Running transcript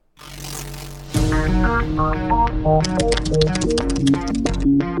Welcome,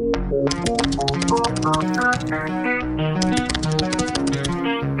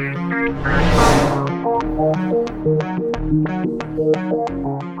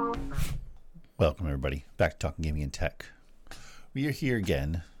 everybody, back to Talking Gaming and Tech. We are here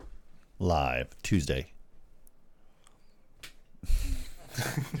again, live, Tuesday.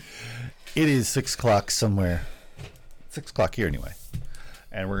 It is 6 o'clock somewhere. 6 o'clock here, anyway.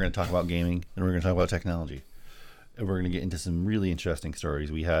 And we're going to talk about gaming, and we're going to talk about technology. And we're going to get into some really interesting stories.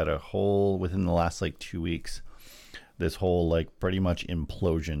 We had a whole, within the last, 2 weeks, this whole, pretty much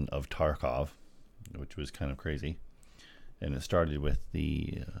implosion of Tarkov, which was kind of crazy. And it started with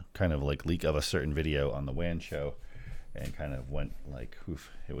the kind of leak of a certain video on the WAN show, and kind of went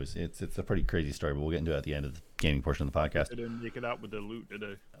oof. It's a pretty crazy story, but we'll get into it at the end of the gaming portion of the podcast. They didn't make it out with the loot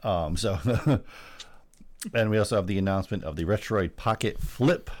today. And we also have the announcement of the Retroid Pocket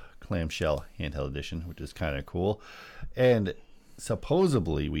Flip clamshell handheld edition, which is kind of cool. And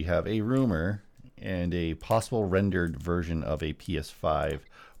supposedly we have a rumor and a possible rendered version of a PS5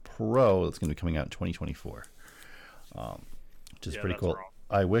 Pro that's going to be coming out in 2024. Which is pretty cool. Wrong.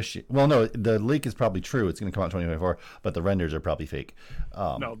 I wish. Well, no, the leak is probably true. It's going to come out in 2024, but the renders are probably fake.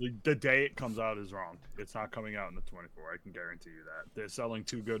 No, the day it comes out is wrong. It's not coming out in the 24. I can guarantee you that. They're selling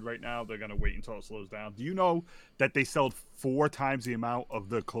too good right now. They're going to wait until it slows down. Do you know that they sold 4 times the amount of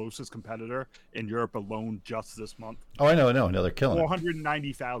the closest competitor in Europe alone just this month? Oh, I know. No, they're killing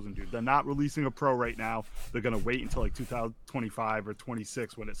 490,000, dude. They're not releasing a Pro right now. They're going to wait until 2025 or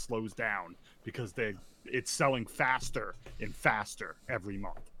 26 when it slows down, because it's selling faster and faster every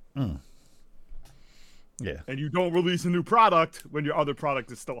month. Mm. Yeah. And you don't release a new product when your other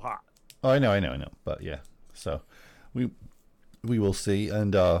product is still hot. Oh, I know. But yeah, so we will see.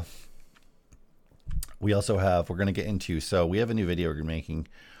 And we also we're going to get into, so we have a new video we're making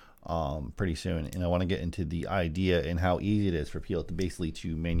pretty soon. And I want to get into the idea and how easy it is for people to basically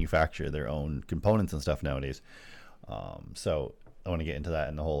to manufacture their own components and stuff nowadays. So I want to get into that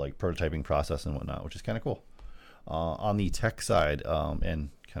and the whole prototyping process and whatnot, which is kind of cool. On the tech side, and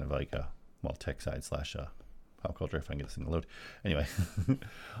kind of tech side / pop culture, if I can get this thing to load. Anyway,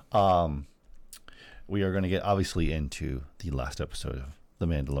 we are going to get obviously into the last episode of The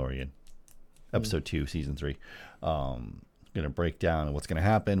Mandalorian, episode 2, season 3. Going to break down what's going to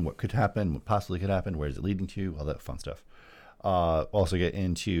happen, what could happen, what possibly could happen, where is it leading to, all that fun stuff. Also get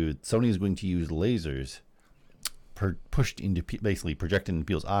into Sony is going to use lasers pushed into basically projected into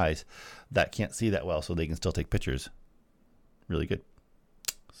people's eyes that can't see that well, so they can still take pictures really good.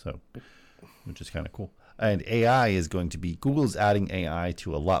 So, which is kind of cool. And AI is going to be, Google's adding AI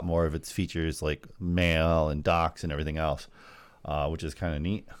to a lot more of its features like mail and docs and everything else, which is kind of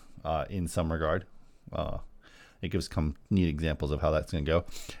neat in some regard. It gives some neat examples of how that's going to go.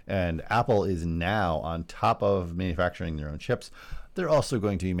 And Apple is now, on top of manufacturing their own chips, they're also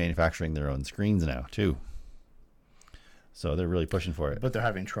going to be manufacturing their own screens now too. So they're really pushing for it. But they're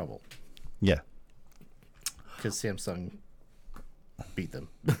having trouble. Yeah. Because Samsung beat them.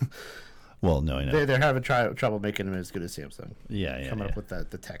 Well, no, I know. They're having trouble making them as good as Samsung. Yeah. Coming up with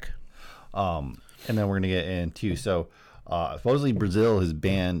the tech. And then we're going to get into, so supposedly Brazil has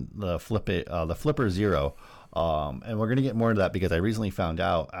banned the Flipper Zero. And we're going to get more into that because I recently found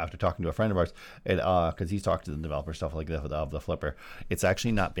out after talking to a friend of ours, because he's talked to the developer stuff like that of the Flipper, it's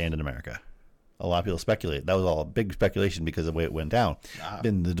actually not banned in America. A lot of people speculate. That was all a big speculation because of the way it went down.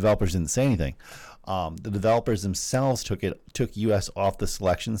 And the developers didn't say anything. The developers themselves took US off the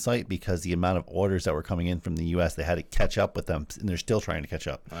selection site because the amount of orders that were coming in from the US, they had to catch up with them, and they're still trying to catch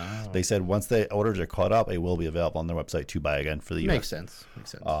up. Wow. They said once the orders are caught up, it will be available on their website to buy again for the US. Makes sense.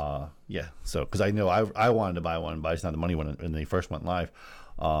 Yeah. So, because I know I wanted to buy one, but I just had the money when they first went live.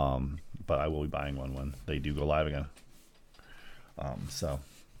 But I will be buying one when they do go live again. So,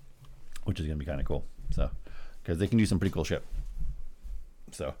 which is going to be kind of cool. So, because they can do some pretty cool shit.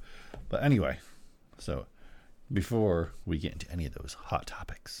 So, but anyway, so before we get into any of those hot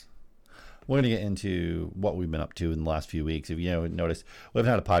topics, we're going to get into what we've been up to in the last few weeks. If you notice, we haven't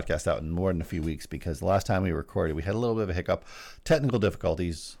had a podcast out in more than a few weeks because the last time we recorded, we had a little bit of a hiccup, technical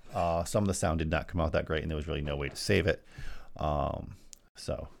difficulties. Some of the sound did not come out that great, and there was really no way to save it. And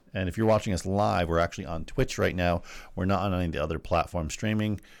if you're watching us live, we're actually on Twitch right now. We're not on any of the other platforms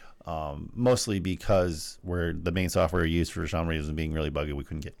streaming. Mostly because the main software used for some reason being really buggy, we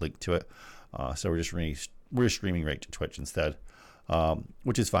couldn't get linked to it. So we're streaming right to Twitch instead,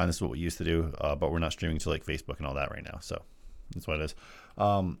 which is fine. This is what we used to do, but we're not streaming to Facebook and all that right now. So that's what it is.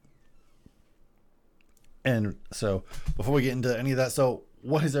 And so, before we get into any of that, so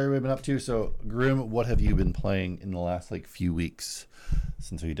what has everybody been up to? So, Grim, what have you been playing in the last like few weeks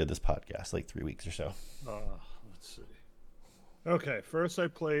since we did this podcast, like 3 weeks or so? Let's see. Okay, first I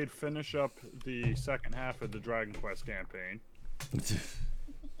finish up the second half of the Dragon Quest campaign.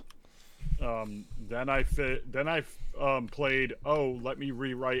 Then I played. Oh, let me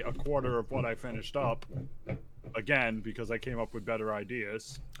rewrite a quarter of what I finished up again because I came up with better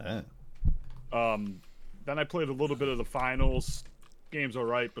ideas. Then I played a little bit of the finals. Game's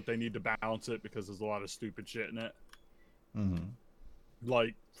alright, but they need to balance it because there's a lot of stupid shit in it.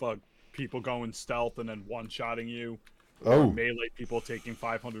 Like fuck people going stealth and then one-shotting you. Or melee people taking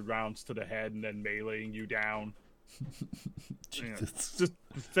 500 rounds to the head and then meleeing you down. Just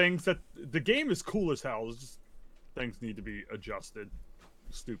things that the game is cool as hell. It's just things need to be adjusted.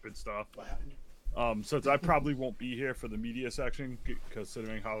 Stupid stuff. Since I probably won't be here for the media section,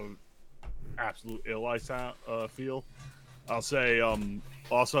 considering how absolute ill I feel, I'll say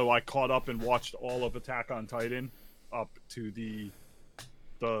also I caught up and watched all of Attack on Titan up to the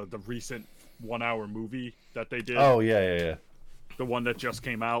recent 1 hour movie that they did. Oh yeah. The one that just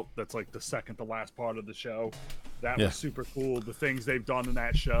came out. That's like the second to last part of the show. That was super cool. The things they've done in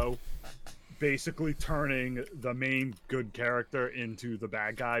that show, basically turning the main good character into the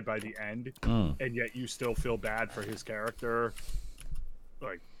bad guy by the end, and yet you still feel bad for his character.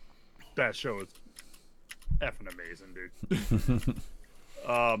 Like that show is effing amazing, dude.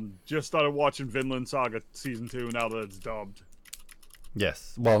 Just started watching Vinland Saga season 2 now that it's dubbed.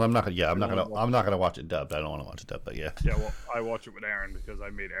 Yes. Well, I'm not gonna watch it dubbed. I don't want to watch it dubbed, but yeah. Yeah. Well, I watch it with Erin because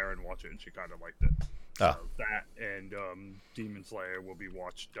I made Erin watch it and she kind of liked it. So that and Demon Slayer will be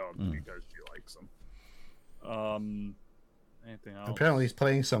watched dubbed because she likes them. Anything else? Apparently, he's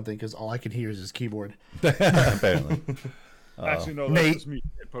playing something because all I can hear is his keyboard. Apparently. Actually, no, that's just me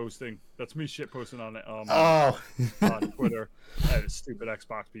shitposting. That's me shitposting on on Twitter. That is stupid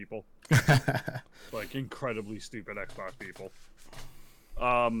Xbox people. Like incredibly stupid Xbox people.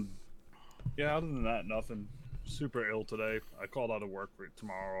 Yeah, other than that, nothing. Super ill today. I called out of work for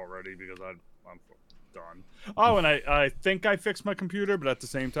tomorrow already because I'm done. Oh, and I think I fixed my computer, but at the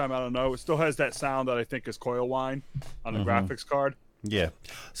same time, I don't know. It still has that sound that I think is coil whine on the graphics card. Yeah.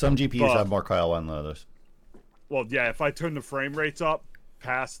 Some GPUs have more coil whine than others. Well, yeah, if I turn the frame rates up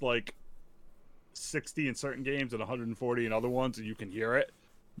past like 60 in certain games and 140 in other ones, you can hear it.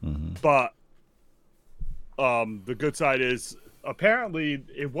 But the good side is apparently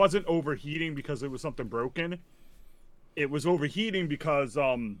it wasn't overheating because it was something broken. It was overheating because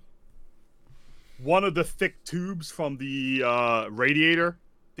one of the thick tubes from the radiator,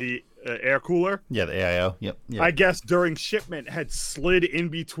 the air cooler. Yeah, the AIO. Yep. I guess during shipment had slid in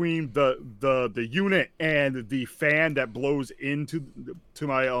between the unit and the fan that blows into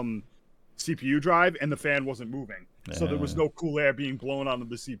my CPU drive, and the fan wasn't moving. So there was no cool air being blown onto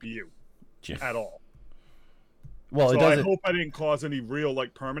the CPU at all. Well, so I hope I didn't cause any real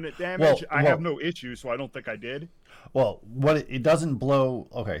like permanent damage. I have no issues, so I don't think I did. Well, it doesn't blow.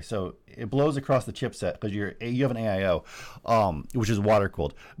 Okay, so it blows across the chipset because you have an AIO, which is water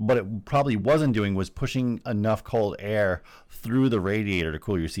cooled. But it probably wasn't doing was pushing enough cold air through the radiator to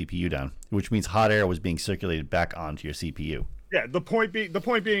cool your CPU down, which means hot air was being circulated back onto your CPU. Yeah, the point being,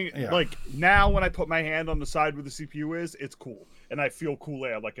 like now when I put my hand on the side where the CPU is, it's cool, and I feel cool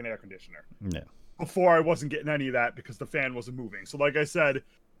air like an air conditioner. Yeah. Before I wasn't getting any of that because the fan wasn't moving. So like I said,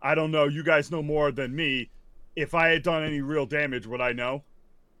 I don't know. You guys know more than me. If I had done any real damage, would I know?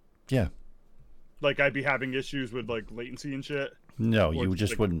 Yeah. Like I'd be having issues with like latency and shit. No, you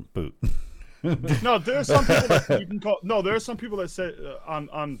just wouldn't boot. No, there's some people that you can call. No, there are some people that said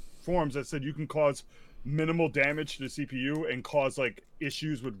on forums that said you can cause minimal damage to the CPU and cause like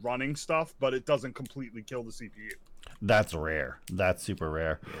issues with running stuff, but it doesn't completely kill the CPU. That's rare. That's super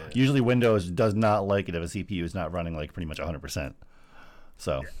rare. Yeah. Usually Windows does not like it if a CPU is not running like pretty much 100%.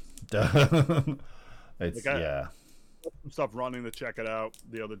 So, it's, some stuff running to check it out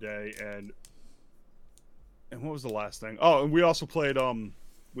the other day. And what was the last thing? Oh, and we also played,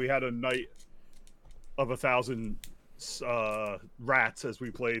 we had a night of 1,000 rats as we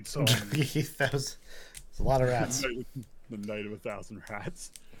played. So that was a lot of rats. The night of 1,000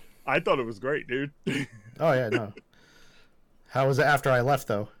 rats. I thought it was great, dude. Oh, yeah, no. How was it after I left,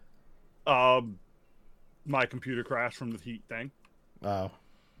 though? My computer crashed from the heat thing. Oh.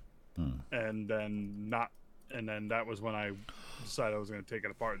 And then that was when I decided I was going to take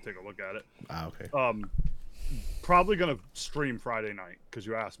it apart and take a look at it. Ah, okay. Probably going to stream Friday night because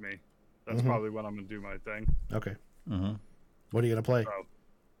you asked me. That's probably when I'm going to do my thing. Okay. What are you going to play?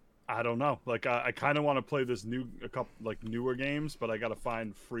 I don't know. Like I kind of want to play this a couple like newer games, but I got to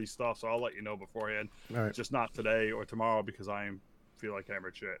find free stuff. So I'll let you know beforehand. All right. Just not today or tomorrow because feel like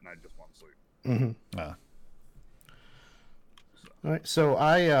hammered shit and I just want to sleep. Mm-hmm. Uh, All right. So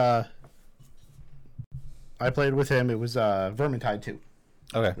I played with him. It was Vermintide 2.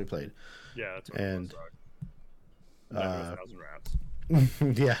 okay. We played. Yeah, that's what And it was. 1,000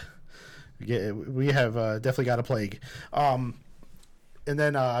 rats. Yeah, we have definitely got a plague. And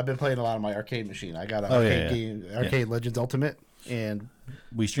then I've been playing a lot on my arcade machine. I got an game, Arcade Legends Ultimate, and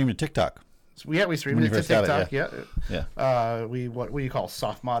We streamed to TikTok. we streamed When it you to first got TikTok. it, Yeah. We what do you call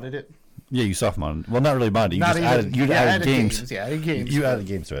soft modded it? Yeah, you soft modded. Well, not really modded. You Not just even- added games. Yeah, added games. You added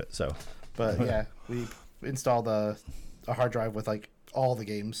games to it. So, But yeah, we installed a hard drive with like all the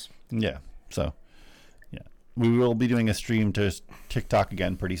games. yeah. So, yeah, we will be doing a stream to TikTok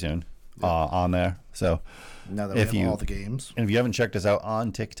again pretty soon on there. So, Now that If we have you- all the games. and if you haven't checked us out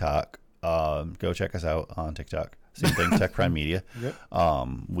on TikTok, go check us out on TikTok. Same thing, Tech Prime Media. Yep.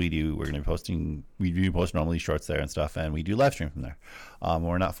 We're going to be posting. We do post normally shorts there and stuff, and we do live stream from there.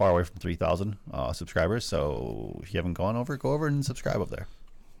 We're not far away from 3,000 subscribers, so if you haven't gone over, go over and subscribe up there.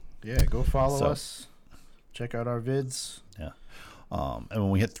 Yeah, go follow So- us. Check out our vids. Yeah. And when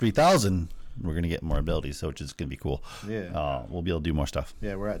we hit 3,000, we're going to get more abilities, so which is going to be cool. Yeah. We'll be able to do more stuff.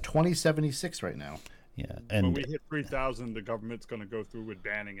 Yeah, we're at 2076 right now. Yeah. When And we hit 3,000, the government's going to go through with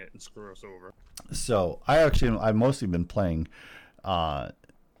banning it and screw us over. so I've mostly been playing,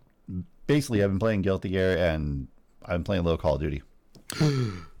 basically I've been playing Guilty Gear and I've been playing a little Call of Duty.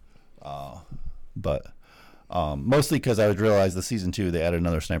 But mostly because I realized the season 2 they added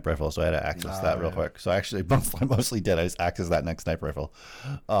another sniper rifle, so I had to access that real quick. So actually, I mostly did. I just accessed that next sniper rifle,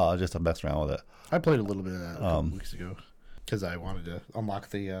 just to mess around with it. I played a little bit of that a couple weeks ago because I wanted to unlock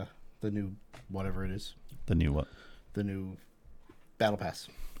the new whatever it is, The new one. the new battle pass.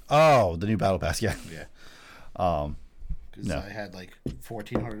 Oh, the new battle pass. Yeah. Yeah. Because No. I had like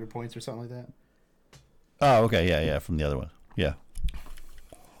 1,400 points or something like that. Oh, okay. Yeah. From the other one. Yeah.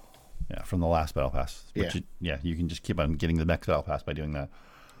 Yeah, from the last battle pass. Which you can just keep on getting the next battle pass by doing that.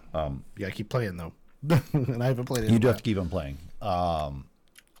 Yeah, I keep playing though, and I haven't played it. You do have to keep on playing.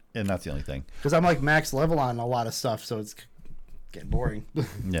 And that's the only thing. because I'm like max level on a lot of stuff, so it's getting boring.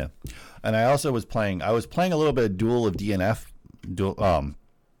 Yeah. And I also was playing a little bit of Duel of DNF,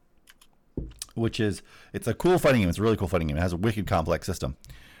 which is, it's a cool fighting game. It's a really cool fighting game. It has a wicked complex system.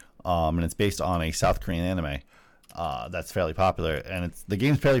 And it's based on a South Korean anime that's fairly popular. And the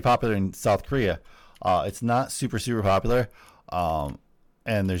game's fairly popular in South Korea. It's not super, super popular.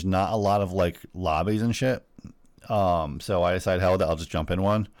 And there's not a lot of like lobbies and shit. So I decided, hell, I'll just jump in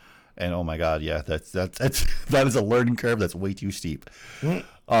one. And oh my god, yeah, that's that is a learning curve that's way too steep.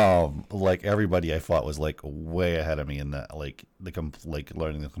 Like everybody I fought was like way ahead of me in that, like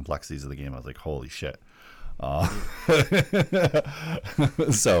learning the complexities of the game. I was like, holy shit.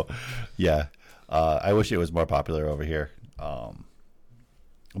 So yeah, I wish it was more popular over here.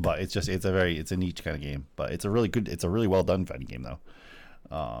 But it's a niche kind of game, but it's a really well done fighting game though.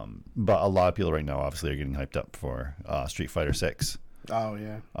 But a lot of people right now obviously are getting hyped up for Street Fighter 6. Oh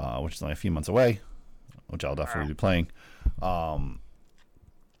yeah. Which is only a few months away, which I'll definitely be playing. I'll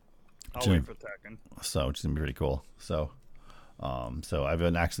wait for Tekken. So which is gonna be pretty cool. So I've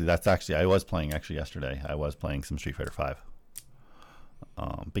been I was playing yesterday. I was playing some Street Fighter 5.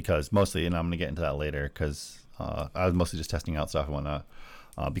 Because mostly, and I'm gonna get into that later, because I was mostly just testing out stuff and whatnot.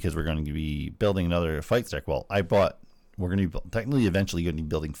 Because we're going to be building another fight stick. Well, we're going to be technically eventually going to be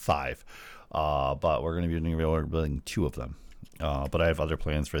building 5, but we're going to be building 2 of them. But I have other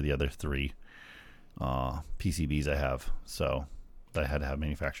plans for the other 3 PCBs I have. So I had to have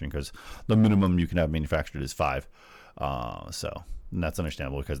manufacturing because the minimum you can have manufactured is 5. And that's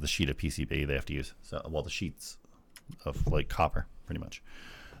understandable because the sheet of PCB they have to use. So, well, the sheets of like copper, pretty much,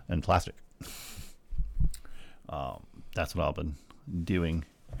 and plastic. That's what I've been doing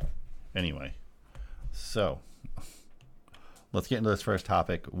anyway. So let's get into this first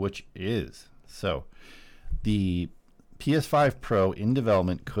topic, which is the PS5 Pro in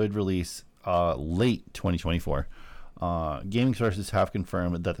development could release late 2024. Gaming sources have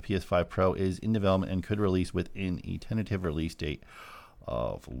confirmed that the PS5 Pro is in development and could release within a tentative release date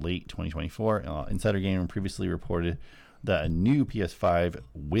of late 2024. Insider Gaming previously reported that a new PS5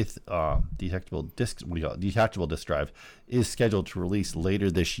 with detachable disk drive is scheduled to release later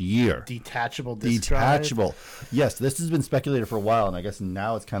this year. Detachable disk drive? Yes, this has been speculated for a while, and I guess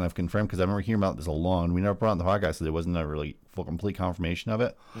now it's kind of confirmed because I remember hearing about this a long. We never brought on the podcast, so there wasn't a really full, complete confirmation of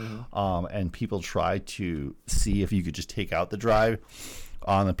it. Mm-hmm. And people tried to see if you could just take out the drive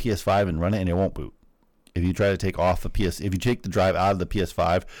on the PS5 and run it, and it won't boot. If you try to take off if you take the drive out of the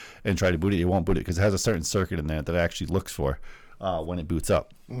PS5 and try to boot it won't boot it because it has a certain circuit in there that it actually looks for when it boots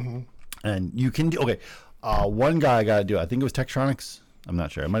up. Mm-hmm. And you can do one guy I got to do. I think it was Tektronix. I'm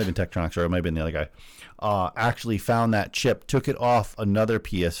not sure. It might have been Tektronix or it might have been the other guy. Actually found that chip, took it off another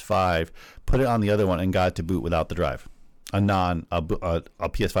PS5, put it on the other one, and got it to boot without the drive. A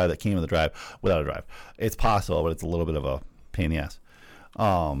PS5 that came with the drive without a drive. It's possible, but it's a little bit of a pain in the ass.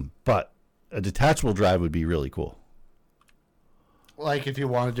 But a detachable drive would be really cool. Like if you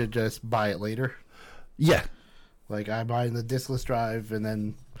wanted to just buy it later. Yeah. Like I buy the diskless drive and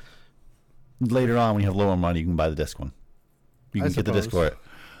then later on when you have lower money, you can buy the disc one. You can get the disc for it.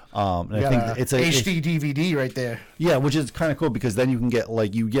 And I think it's a HD DVD right there. Yeah, which is kind of cool because then you can get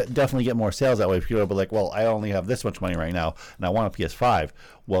definitely get more sales that way. If people are like, well, I only have this much money right now and I want a PS5.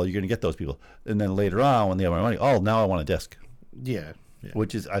 Well, you're going to get those people. And then later on when they have more money, oh, now I want a disc. Yeah.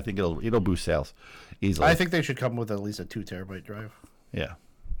 Which is, I think it'll boost sales easily. I think they should come with at least a 2 terabyte drive. Yeah.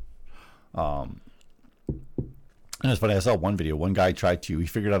 And it's funny. I saw one video. One guy he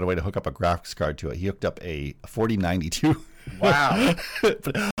figured out a way to hook up a graphics card to it. He hooked up a 4092. Wow.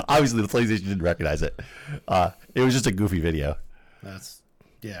 But obviously, the PlayStation didn't recognize it. It was just a goofy video.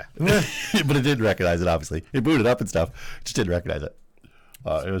 Yeah. But it did recognize it, obviously. It booted up and stuff. Just didn't recognize it.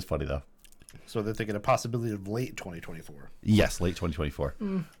 It was funny, though. So they're thinking a possibility of late 2024. Yes, late 2024.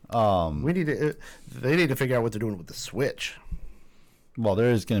 They need to figure out what they're doing with the Switch. Well,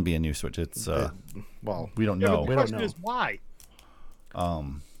 there is going to be a new Switch. It's we don't know. But the question is why?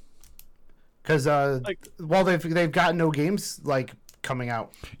 Because they've got no games like coming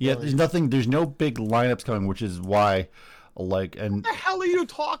out. Yeah, there's no big lineups coming, which is why what the hell are you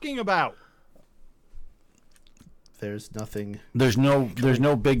talking about? There's nothing. There's no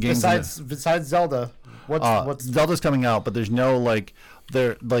big games besides Zelda. What's Zelda's coming out, but there's no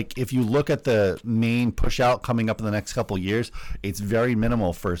if you look at the main push out coming up in the next couple of years, it's very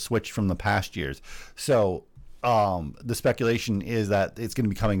minimal for a Switch from the past years. So the speculation is that it's going to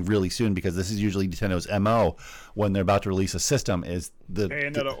be coming really soon because this is usually Nintendo's MO when they're about to release a system is the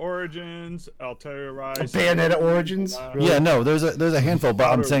Bayonetta Origins, Altair Rise. Bayonetta Origins? Really? Yeah, no, there's a handful, but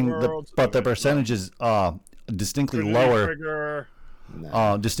I'm saying the percentages distinctly lower.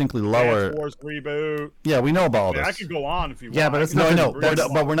 Distinctly lower. Wars reboot. Yeah, we know about all this. I could go on if you want. Yeah, but it's no,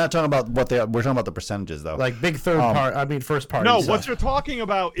 but we're not talking about we're talking about the percentages though. Like big first party. No, what you're talking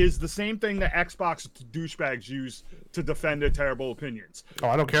about is the same thing that Xbox douchebags use to defend their terrible opinions. Oh,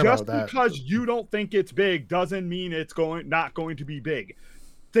 I don't care about that. Just because you don't think it's big doesn't mean it's not going to be big.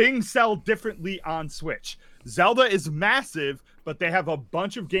 Things sell differently on Switch. Zelda is massive, but they have a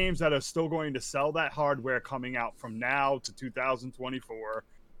bunch of games that are still going to sell that hardware coming out from now to 2024.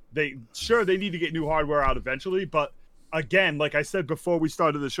 They need to get new hardware out eventually, but again, like I said before we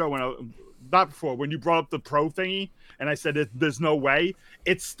started the show, when you brought up the Pro thingy, and I said there's no way,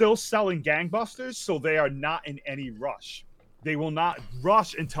 it's still selling gangbusters, so they are not in any rush. They will not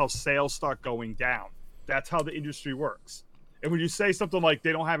rush until sales start going down. That's how the industry works. And when you say something like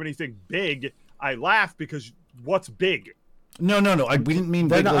they don't have anything big, I laugh because what's big? No. We didn't mean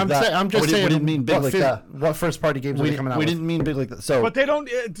big like that. I'm just saying. We didn't mean big like that. What first party games are they coming out with? We didn't mean big like that. So, but they don't.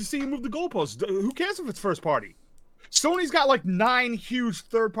 To see you move the goalposts. Who cares if it's first party? Sony's got like 9 huge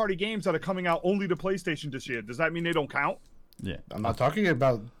third party games that are coming out only to PlayStation this year. Does that mean they don't count? Yeah, I'm not talking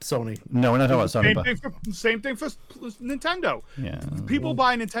about Sony. No, we're not talking about Sony. Same thing for Nintendo. Yeah. People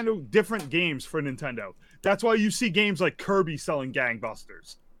buy different games for Nintendo. That's why you see games like Kirby selling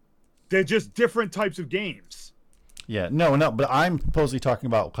gangbusters. They're just different types of games. Yeah, no, but I'm supposedly talking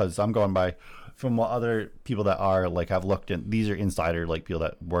about because I'm going by from what other people that are have looked in. These are insider people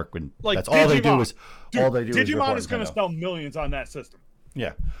that work when that's all they do is Digimon is going to sell millions on that system.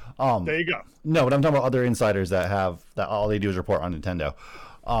 Yeah. There you go. No, but I'm talking about other insiders that all they do is report on Nintendo.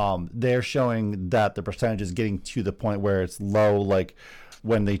 They're showing that the percentage is getting to the point where it's low,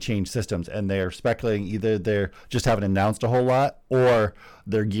 when they change systems, and they're speculating either they're just haven't announced a whole lot or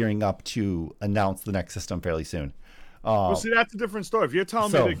they're gearing up to announce the next system fairly soon. Well, see, that's a different story. If you're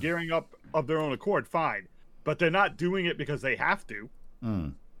telling me they're gearing up of their own accord, fine. But they're not doing it because they have to.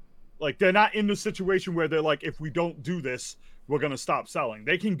 They're not in the situation where they're like, if we don't do this, we're going to stop selling.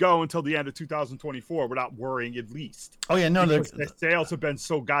 They can go until the end of 2024 without worrying at least. Oh, yeah, no. Their sales have been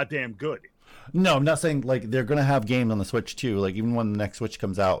so goddamn good. No, I'm not saying they're going to have games on the Switch too. Even when the next Switch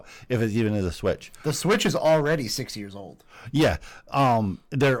comes out, if it even is a Switch. The Switch is already 6 years old. Yeah,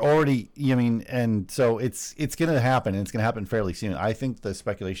 they're already. And so it's going to happen, and it's going to happen fairly soon. I think the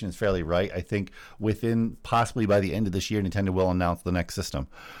speculation is fairly right. I think possibly by the end of this year, Nintendo will announce the next system.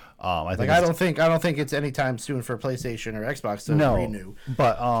 I think I don't think it's anytime soon for PlayStation or Xbox to renew.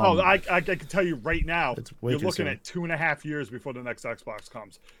 But I can tell you right now, you're looking soon. at 2.5 years before the next Xbox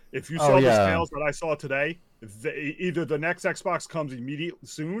comes. If you saw the sales that I saw today, either the next Xbox comes immediately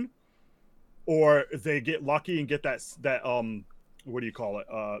soon, or they get lucky and get that what do you call it,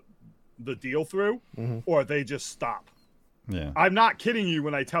 the deal through, or they just stop. Yeah, I'm not kidding you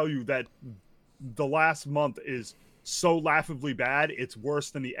when I tell you that the last month is so laughably bad, it's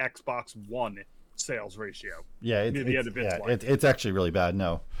worse than the Xbox One sales ratio. Yeah, it's actually really bad.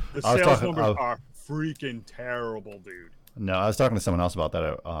 No, the sales numbers are freaking terrible, dude. No, I was talking to someone else about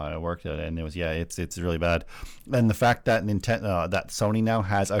that I worked at, and it was it's really bad. And the fact that that Sony now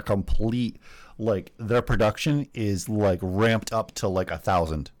has a complete, like, their production is like ramped up to like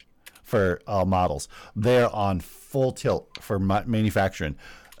 1,000 for models. They're on full tilt for manufacturing.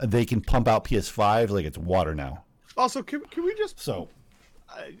 They can pump out PS5 like it's water now. Also, can we just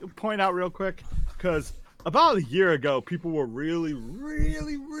point out real quick, because about a year ago, people were really,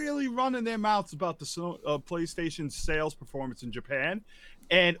 really, really running their mouths about the PlayStation sales performance in Japan,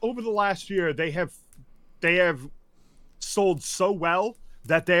 and over the last year, they have sold so well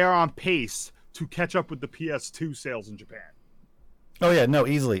that they are on pace to catch up with the PS2 sales in Japan. Oh yeah, no,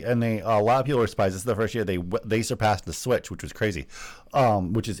 easily. And a lot of people were surprised. This is the first year they surpassed the Switch, which was crazy,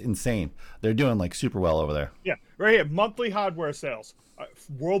 which is insane. They're doing like super well over there. Yeah, right here, monthly hardware sales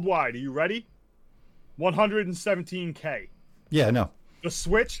worldwide. Are you ready? 117K. Yeah, no. The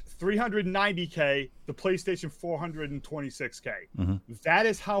Switch 390K. The PlayStation 426K. That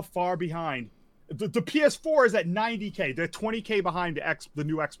is how far behind. The PS4 is at 90K. They're 20K behind the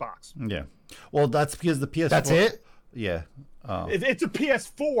new Xbox. Yeah. Well, that's because the PS4. That's it. Yeah. It's a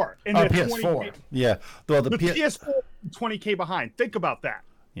PS4, and they're PS4. 20K. Yeah. Well, the PS4 20K behind. Think about that.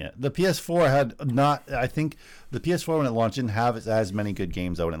 Yeah, the PS4 had not. I think the PS4 when it launched didn't have as many good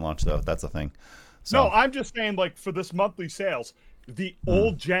games when it launched, though. That's the thing. So, no, I'm just saying, like, for this monthly sales, the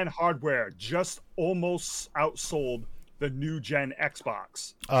old gen hardware just almost outsold the new gen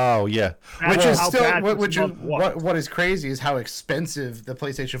Xbox. Oh yeah, which is still what is crazy is how expensive the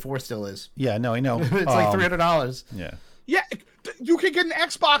PlayStation 4 still is. Yeah, no, I know. It's like $300. Yeah. Yeah, you can get an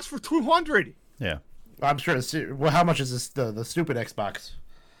Xbox for $200. Yeah. I'm sure. Well, how much is this the stupid Xbox?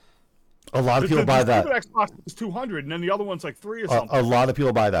 A lot of people buy that. The Xbox is $200, and then the other one's like $300 or something. A lot of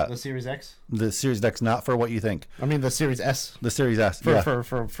people buy that. The Series X. The Series X, not for what you think. I mean, the Series S. The Series S. For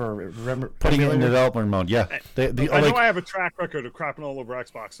putting it in development mode. Yeah. I know I have a track record of crapping all over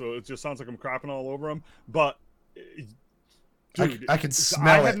Xbox, so it just sounds like I'm crapping all over them. But dude, I can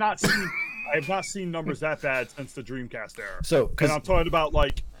smell it. I have not seen numbers that bad since the Dreamcast era. So, and I'm talking about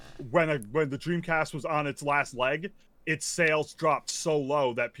like when the Dreamcast was on its last leg, its sales dropped so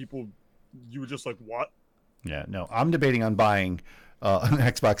low that you were just like, what? Yeah, no, I'm debating on buying an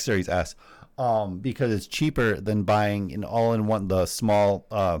Xbox Series S because it's cheaper than buying an all-in-one, the small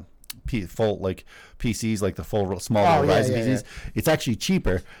full like PCs, like the full small Ryzen PCs. Yeah. It's actually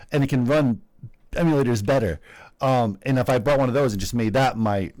cheaper and it can run emulators better. And if I bought one of those and just made that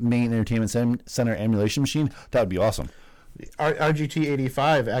my main entertainment center emulation machine, that would be awesome.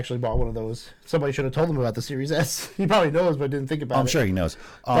 RGT85 actually bought one of those. Somebody should have told him about the Series S. He probably knows, but didn't think about it. I'm sure he knows.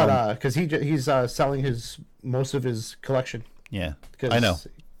 But because he's selling most of his collection. Yeah, I know.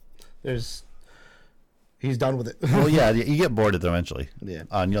 He's done with it. Well, yeah, you get bored of it eventually. Yeah,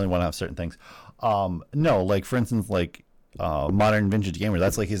 and you only want to have certain things. No, like for instance, like Modern Vintage Gamer,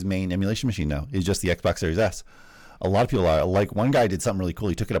 that's like his main emulation machine now. Is just the Xbox Series S. A lot of people are like, one guy did something really cool.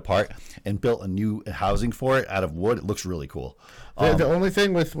 He took it apart and built a new housing for it out of wood. It looks really cool. The only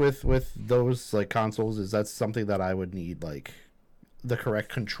thing with those like consoles is that's something that I would need like the correct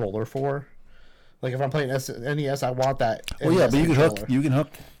controller for. Like if I'm playing NES, I want that. Well, yeah, but you can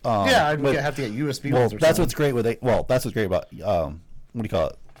hook. Yeah, I'd have to get USB ones. That's what's great with it. Well, that's what's great about what do you call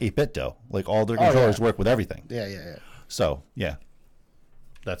it? 8-bit though. Like all their controllers work with everything. Yeah. So yeah,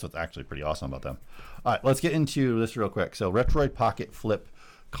 that's what's actually pretty awesome about them. All right, let's get into this real quick. So, Retroid Pocket Flip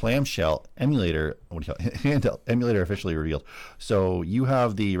clamshell emulator. What do you call it? Handheld emulator officially revealed. So you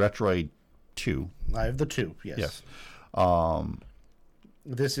have the Retroid 2. I have the 2. Yes. Yes.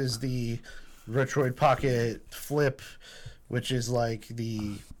 This is the Retroid Pocket Flip, which is like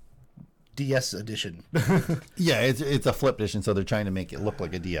the DS edition. Yeah, it's a flip edition, so they're trying to make it look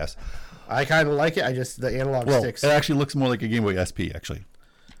like a DS. I kind of like it. The analog sticks. It actually looks more like a Game Boy SP, actually.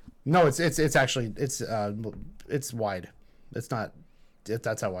 No, it's actually it's wide. It's not.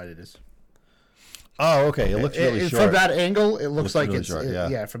 That's how wide it is. Oh, okay. It looks really short. From that angle, it looks like really it's short,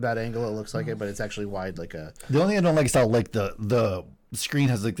 yeah. From that angle, it looks like it, but it's actually wide like a. The only thing I don't like is how like the screen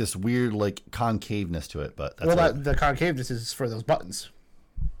has like this weird like concaveness to it, but that's the concaveness is for those buttons.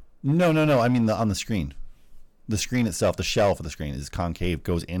 No. I mean on the screen. The screen itself, the shell for the screen is concave,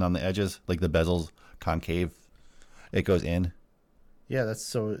 goes in on the edges, like the bezel's concave. It goes in. Yeah, that's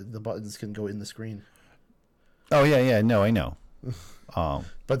so the buttons can go in the screen. Oh yeah. No, I know.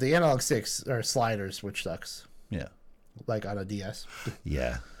 But the analog sticks are sliders, which sucks. Yeah. Like on a DS.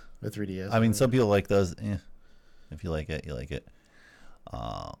 Yeah. A 3DS. I mean, some people like those. If you like it, you like it.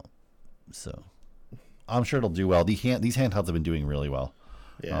 So I'm sure it'll do well. These handhelds have been doing really well.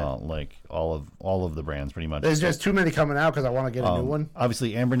 Yeah. Like all of the brands pretty much. There's just too many coming out because I want to get a new one.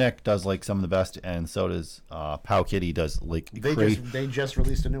 Obviously, Amberneck does like some of the best, and so does Pow Kitty does like they just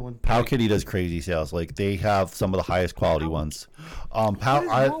released a new one. Pow Kitty does crazy sales. Like they have some of the highest quality ones. I'm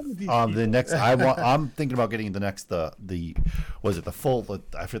thinking about getting the next the was it the full?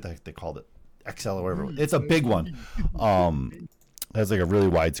 I forget they called it XL or whatever. It's a big one. It has like a really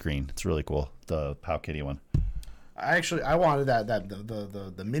wide screen. It's really cool. The Pow Kitty one. I wanted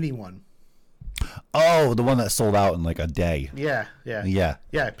the mini one. Oh, the one that sold out in like a day. Yeah.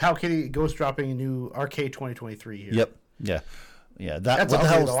 Pow Kitty Ghost dropping a new Arcade 2023 here. Yep. Yeah. That's what the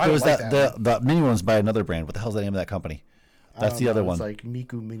hell? though. There was the mini one's by another brand. What the hell's the name of that company? That's the other one. It's like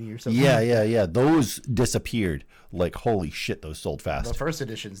Miku Mini or something. Yeah. Those disappeared. Like holy shit, those sold fast. The first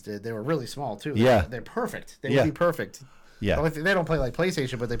editions did. They were really small too. Yeah. They're perfect. They would be perfect. Yeah. Well, they don't play like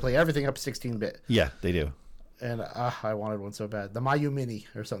PlayStation, but they play everything up 16-bit. Yeah, they do. And I wanted one so bad. The Mayu Mini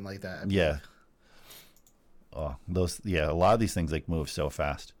or something like that. Yeah. Oh, those. Yeah, a lot of these things like move so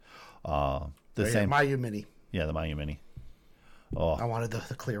fast. Same Mayu Mini. Yeah, the Mayu Mini. Oh, I wanted the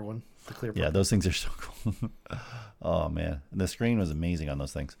clear one. The clear. Yeah, those things are so cool. Oh man, and the screen was amazing on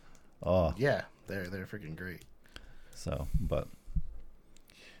those things. Oh. Yeah, they're freaking great. So, but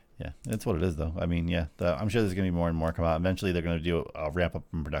yeah, it's what it is though. I mean, yeah, I'm sure there's gonna be more and more come out. Eventually, they're gonna do a ramp up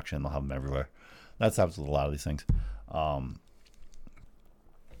in production. They'll have them everywhere. That's happens with a lot of these things. And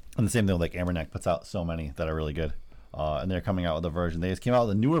the same thing with like Amberneck puts out so many that are really good. And they're coming out with a version. They just came out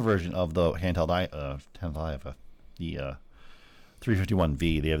with a newer version of the handheld the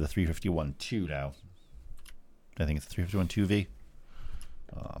 351V. They have the 351-2 now. I think it's the 351-2V.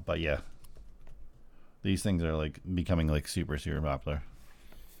 But yeah, these things are like becoming like super popular.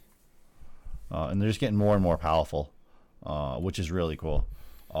 And they're just getting more and more powerful, which is really cool.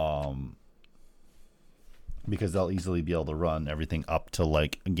 Because they'll easily be able to run everything up to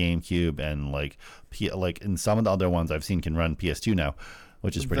like GameCube and like in some of the other ones I've seen can run PS2 now,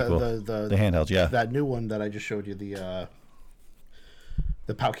 which is pretty cool. The handhelds, yeah. That new one that I just showed you, the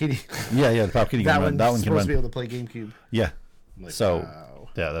Pow Kitty. Yeah, the Pow Kitty. That one can supposed to be able to play GameCube. Yeah. Like, so wow.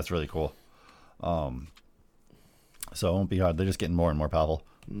 Yeah, that's really cool. So it won't be hard. They're just getting more and more powerful.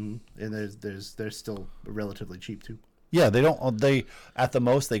 And they're still relatively cheap too. Yeah, they don't. They at the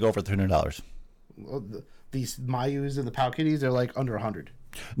most they go for $300. Well, these Mayus and the Pow Kitties, they're like under 100.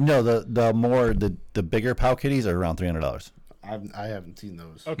 No, the bigger Pow Kitties are around $300. I haven't seen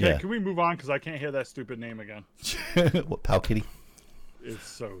those. Okay, Yeah. Can we move on? Because I can't hear that stupid name again. What Pow Kitty? It's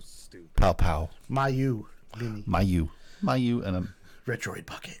so stupid. Pow. Mayu. Mini. Mayu, and a Retroid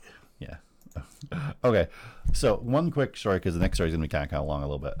Bucket. Yeah. Okay. So one quick story because the next story is gonna be kind of long a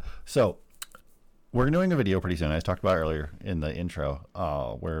little bit. So we're doing a video pretty soon. I talked about it earlier in the intro.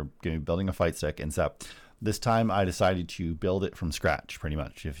 We're going to be building a fight stick, and so this time I decided to build it from scratch, pretty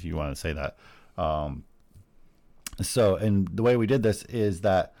much, if you want to say that. And the way we did this is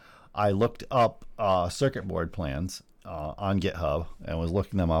that I looked up circuit board plans on GitHub and was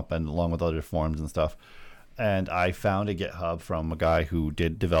looking them up, and along with other forums and stuff. And I found a GitHub from a guy who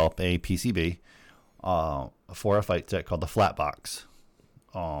did develop a PCB for a fight stick called the Flatbox.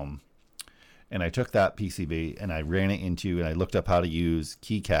 And I took that PCB and I ran it into, and I looked up how to use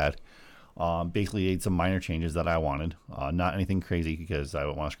KiCad. Basically made some minor changes that I wanted. Not anything crazy because I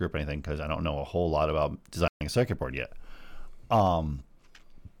don't want to screw up anything because I don't know a whole lot about designing a circuit board yet. And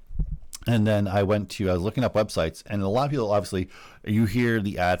then I was looking up websites, and a lot of people, obviously, you hear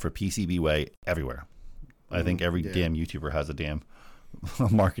the ad for PCBWay everywhere. I think every damn YouTuber has a damn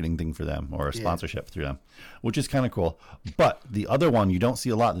marketing thing for them or a sponsorship through them, which is kind of cool. But the other one you don't see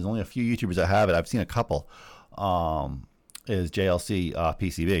a lot. There's only a few YouTubers that have it. I've seen a couple. Is JLC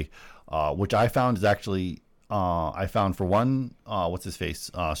PCB, which I found is actually I found for one. What's his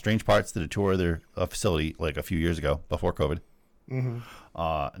face? Strange Parts did a tour of their facility like a few years ago before COVID. And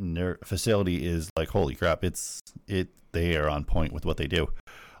their facility is like holy crap. They are on point with what they do.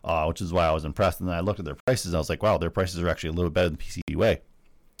 Which is why I was impressed. And then I looked at their prices and I was like, wow, their prices are actually a little better than PCBWay.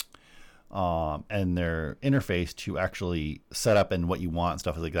 And their interface to actually set up and what you want and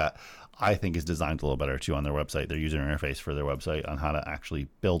stuff like that. I think is designed a little better too on their website, their user interface for their website on how to actually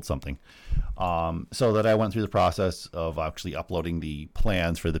build something. So that I went through the process of actually uploading the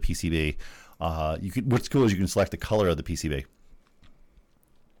plans for the PCB. What's cool is you can select the color of the PCB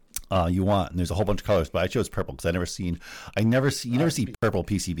you want, and there's a whole bunch of colors, but I chose purple because you never see purple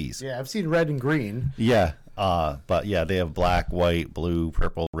PCBs. Yeah, I've seen red and green. Yeah, but yeah, they have black, white, blue,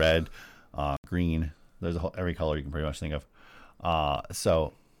 purple, red, green. There's every color you can pretty much think of.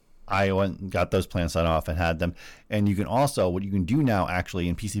 So I went and got those plans signed off and had them. And you can also, what you can do now actually,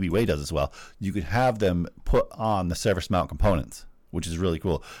 and PCBWay does as well, you can have them put on the surface mount components, which is really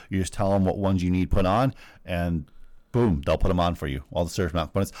cool. You just tell them what ones you need put on, and boom, they'll put them on for you. All the surface mount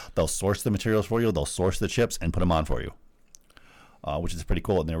components. They'll source the materials for you. They'll source the chips and put them on for you, which is pretty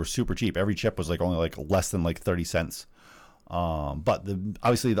cool. And they were super cheap. Every chip was only less than 30 cents. But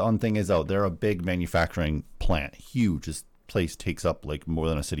obviously the one thing is, though, they're a big manufacturing plant. Huge. This place takes up more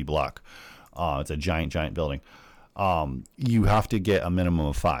than a city block. It's a giant building. You have to get a minimum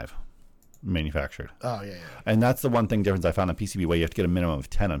of 5 manufactured. Oh, yeah. And that's the one thing difference I found on PCBWay. You have to get a minimum of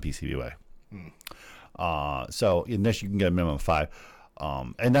 10 on PCBWay. So in this, you can get a minimum of 5.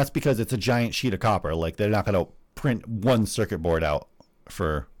 And that's because it's a giant sheet of copper. They're not going to print one circuit board out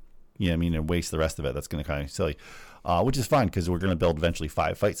for, and waste the rest of it. That's going to kind of silly, which is fine because we're going to build eventually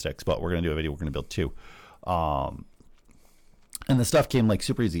 5 fight sticks, but we're going to do a video. We're going to build 2. And the stuff came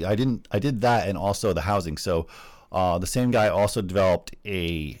super easy. I did that, and also the housing. So the same guy also developed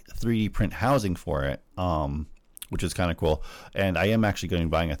a 3D print housing for it, which is kind of cool. And I am actually going to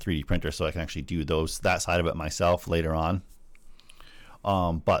be buying a 3D printer so I can actually do that side of it myself later on.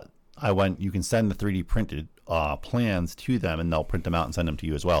 But you can send the 3D printed plans to them, and they'll print them out and send them to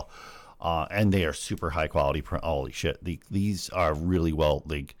you as well. And they are super high quality. Holy shit! These are really well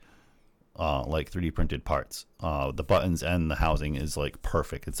 3D printed parts. The buttons and the housing is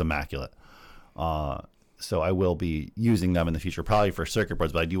perfect. It's immaculate. So I will be using them in the future, probably for circuit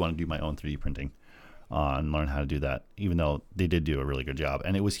boards, but I do want to do my own 3D printing and learn how to do that, even though they did do a really good job.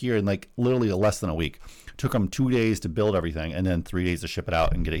 And it was here in literally less than a week. It took them 2 days to build everything and then 3 days to ship it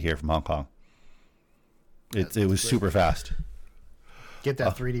out and get it here from Hong Kong. It was super fast. Get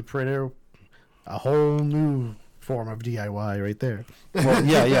that 3D printer, a whole new form of DIY right there. Well,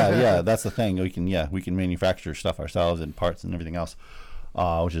 yeah. That's the thing. We can manufacture stuff ourselves and parts and everything else,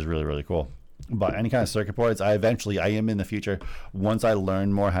 which is really, really cool. But any kind of circuit boards, I am in the future, once I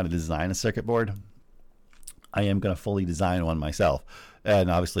learn more how to design a circuit board, I am going to fully design one myself.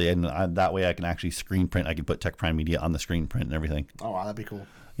 And obviously, that way I can actually screen print. I can put Tech Prime Media on the screen print and everything. Oh, wow, that'd be cool.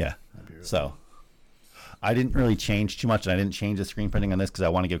 Yeah. Really cool. I didn't really change too much, and I didn't change the screen printing on this because I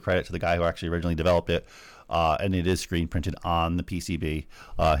want to give credit to the guy who actually originally developed it. And it is screen printed on the PCB,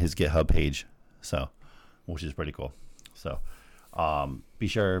 his GitHub page, which is pretty cool. So be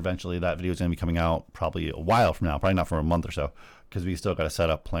sure eventually that video is going to be coming out probably a while from now, probably not for a month or so, because we still got to set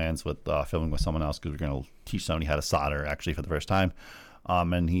up plans with filming with someone else, because we're going to teach somebody how to solder actually for the first time.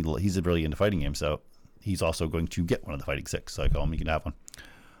 And he's really into fighting games, so he's also going to get one of the Fighting Six. So I told him he can have one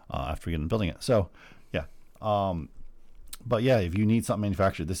after we get him building it. So yeah. But yeah, if you need something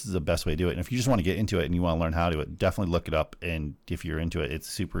manufactured, this is the best way to do it. And if you just want to get into it and you want to learn how to do it, definitely look it up. And if you're into it, it's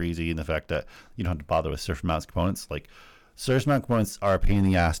super easy in the fact that you don't have to bother with surface mount components. Surface mount components are a pain in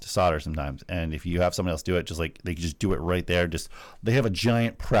the ass to solder sometimes. And if you have someone else do it, they can just do it right there. They have a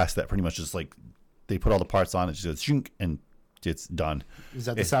giant press that pretty much just they put all the parts on, it just goes shunk, and it's done. Is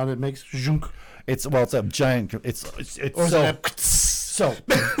that the sound it makes? Shunk. It's a giant. So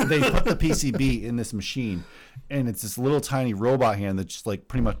they put the PCB in this machine, and it's this little tiny robot hand that just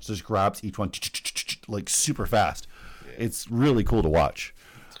pretty much just grabs each one super fast. It's really cool to watch.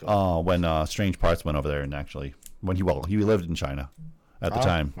 Cool. When Strange Parts went over there, and actually he lived in China at the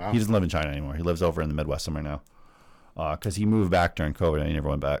time. Wow. He doesn't live in China anymore. He lives over in the Midwest somewhere now, because he moved back during COVID and he never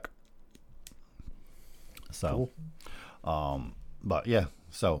went back. So, cool. But yeah,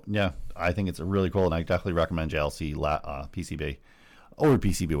 I think it's really cool, and I definitely recommend JLC PCB. Or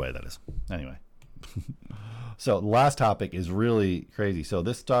PCBWay, that is. Anyway. So the last topic is really crazy. So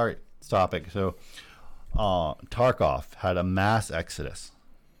this topic, Tarkov had a mass exodus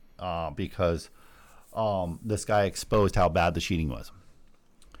because this guy exposed how bad the cheating was.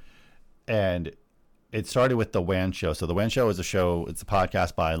 And it started with the WAN show. So the WAN show is it's a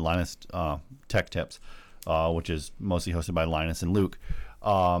podcast by Linus Tech Tips, which is mostly hosted by Linus and Luke.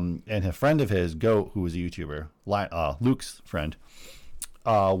 And a friend of his, Goat, who was a YouTuber, Luke's friend,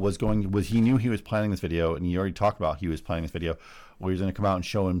 he knew he was planning this video, and he already talked about he was planning this video where he was going to come out and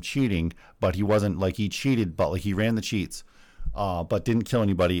show him cheating, but he wasn't he cheated, but he ran the cheats, but didn't kill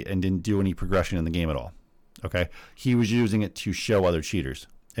anybody and didn't do any progression in the game at all. Okay, he was using it to show other cheaters.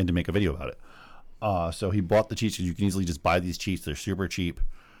 and to make a video about it. So he bought the cheats because you can easily just buy these cheats. They're super cheap.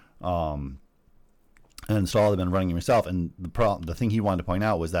 And install them and running them yourself. And the thing he wanted to point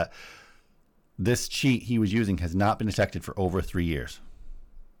out was that this cheat he was using has not been detected for over 3 years.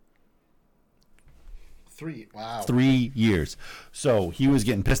 Wow. 3 years. So he was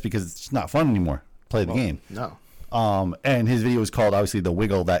getting pissed because it's not fun anymore to play the game. No. And his video was called, obviously, The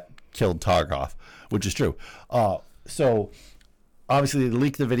Wiggle That Killed Tarkov, which is true. So obviously they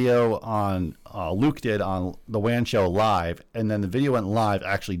leaked the video on, Luke did on the WAN show live, and then the video went live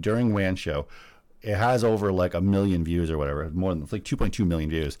actually during WAN show. It has over like 1 million views or whatever, more than like 2.2 million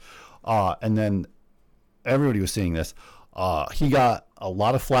views. And then everybody was seeing this. He got a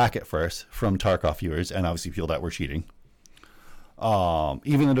lot of flack at first from Tarkov viewers and obviously people that were cheating.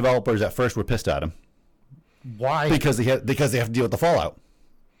 Even the developers at first were pissed at him. Why? Because they have to deal with the fallout.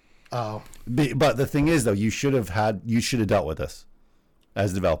 Oh. But the thing is, though, you should have dealt with this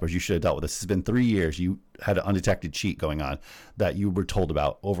as developers. You should have dealt with this. It's been 3 years. You had an undetected cheat going on that you were told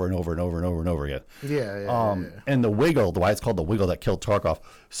about over and over and over and over and over again. Yeah. And the wiggle, why it's called the wiggle that killed Tarkov.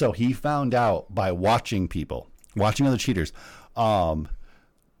 So he found out by watching other cheaters.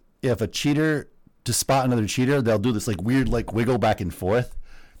 If a cheater, to spot another cheater, they'll do this like weird like wiggle back and forth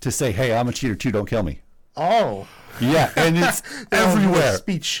to say, "Hey, I'm a cheater too. Don't kill me." Oh. Yeah, and it's everywhere.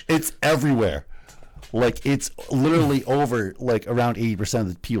 Speech. It's everywhere. Like it's literally over like around 80%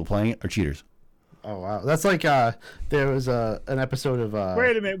 of the people playing it are cheaters. Oh wow, that's like there was an episode of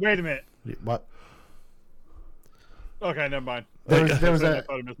Wait a minute. What? Okay, never mind. There was I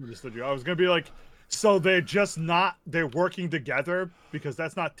thought I misunderstood you. I was gonna be like, so they're working together because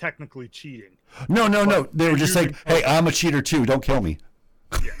that's not technically cheating. No. They were just saying, "Hey, I'm a cheater too. Don't kill me."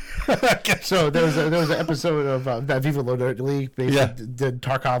 Yeah. So there was an episode of that Viva La League basically did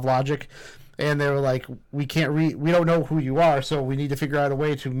Tarkov logic, and they were like, we don't know who you are, so we need to figure out a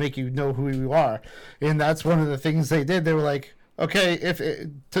way to make you know who you are, and that's one of the things they did. They were like, okay,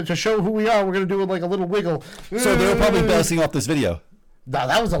 to show who we are, we're gonna do like a little wiggle. So they were probably bouncing off this video. No,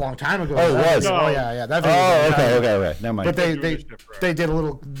 that was a long time ago. Oh, it was. No. Oh yeah. That video Okay. Never mind. But they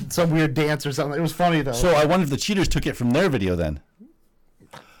did some weird dance or something. It was funny though. So I wonder if the cheaters took it from their video then.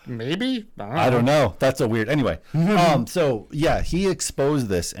 Maybe I don't know. That's so weird. Anyway, so yeah, he exposed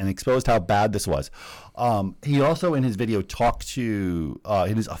this and exposed how bad this was. He also in his video talked to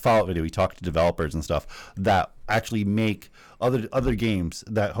in his Fallout video, he talked to developers and stuff that actually make other games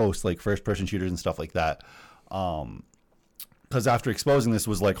that host like first person shooters and stuff like that. Because after exposing this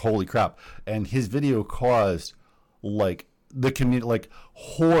was like, holy crap, and his video caused like the community, like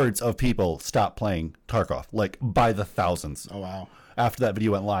hordes of people stopped playing Tarkov, like by the thousands. Oh wow. After that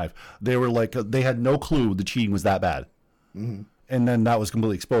video went live, they were like, they had no clue the cheating was that bad. Mm-hmm. And then that was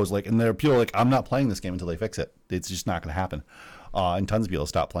completely exposed. Like, and there are people like, I'm not playing this game until they fix it. It's just not going to happen. And tons of people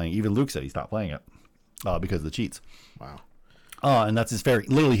stopped playing. Even Luke said he stopped playing it because of the cheats. Wow. And that's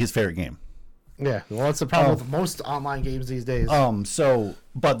literally his favorite game. Yeah, well, that's the problem with most online games these days.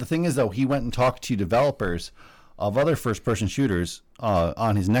 But the thing is, though, he went and talked to developers of other first-person shooters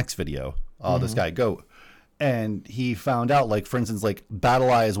on his next video, this guy Goat, and he found out, like, for instance, like,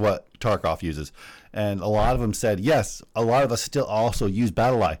 BattlEye is what Tarkov uses, and a lot of them said, yes, a lot of us still also use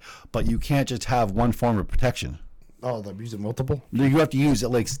BattlEye, but you can't just have one form of protection. Oh, they're using multiple? You have to use at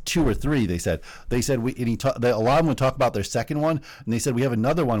least 2 or 3, they said. A lot of them would talk about their second one, and they said, we have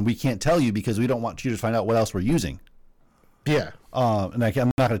another one we can't tell you because we don't want you to find out what else we're using. Yeah. And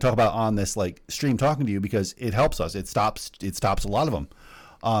I'm not going to talk about on this like stream talking to you because it helps us. It stops a lot of them.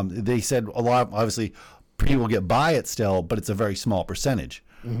 They said a lot, obviously, people get by it still, but it's a very small percentage.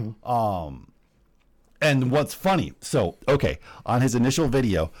 Mm-hmm. And what's funny, so, okay, on his initial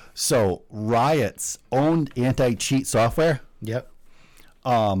video, so Riot's own anti-cheat software. Yep.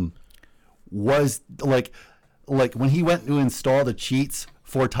 Was like when he went to install the cheats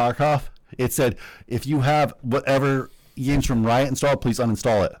for Tarkov, it said, if you have whatever games from Riot installed, please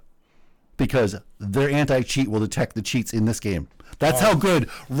uninstall it. Because their anti-cheat will detect the cheats in this game. That's how good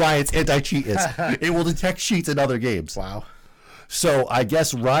Riot's anti-cheat is. It will detect cheats in other games. Wow. So I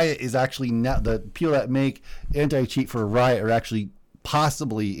guess Riot is actually not the people that make anti-cheat for Riot are actually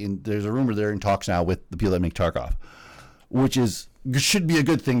possibly there's a rumor they're in talks now with the people that make Tarkov, which should be a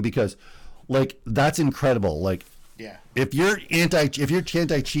good thing because like that's incredible. Like yeah, if your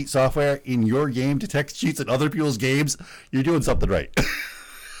anti-cheat software in your game detects cheats in other people's games, you're doing something right.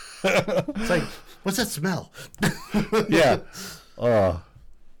 It's like, what's that smell? Yeah.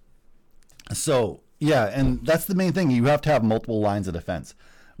 So yeah, and that's the main thing. You have to have multiple lines of defense,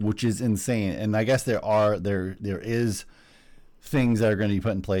 which is insane. And I guess there is things that are going to be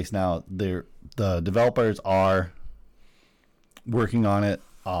put in place now. The developers are working on it.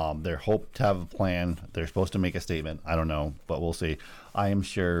 They're hoped to have a plan. They're supposed to make a statement. I don't know, but we'll see. I am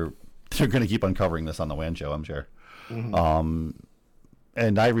sure they're going to keep uncovering this on the WAN show, I'm sure.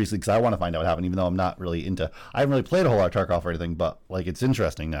 And I recently, because I want to find out what happened, even though I'm not really I haven't really played a whole lot of Tarkov or anything, but like it's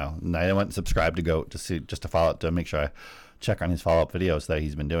interesting now. And I went and subscribed to Goat just to follow up, to make sure I check on his follow-up videos that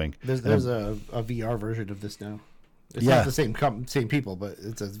he's been doing. There's a VR version of this now. It's not the same people, but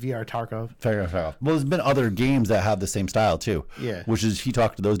it's a VR Tarkov. Fair enough. Well, there's been other games that have the same style too. Yeah. Which is, he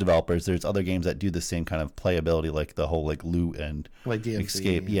talked to those developers. There's other games that do the same kind of playability, like the whole like loot and like DMC,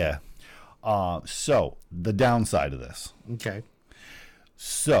 escape. Yeah. So the downside of this. Okay.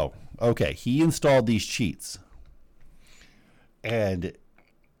 So, okay, he installed these cheats. And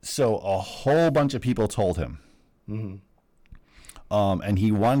so a whole bunch of people told him. And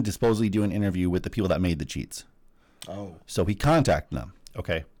he wanted to supposedly do an interview with the people that made the cheats. Oh. So he contacted them.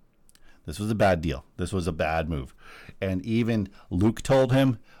 Okay. This was a bad deal. This was a bad move. And even Luke told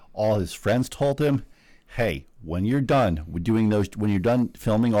him, all his friends told him, hey, when you're done with doing when you're done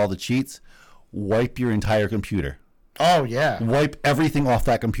filming all the cheats, wipe your entire computer. Oh, yeah. Wipe everything off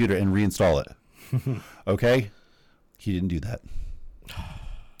that computer and reinstall it. Okay? He didn't do that.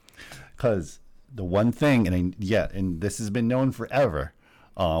 Because the one thing, and this has been known forever,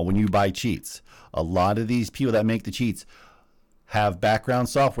 when you buy cheats, a lot of these people that make the cheats have background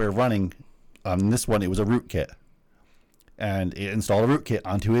software running. On this one, it was a rootkit. And it installed a rootkit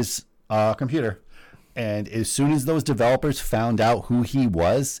onto his computer. And as soon as those developers found out who he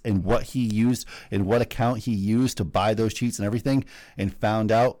was and what he used and what account he used to buy those cheats and everything, and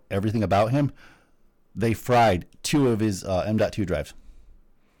found out everything about him, they fried 2 of his M.2 drives.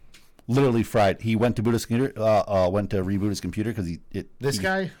 Literally fried. He went to boot his computer, went to reboot his computer because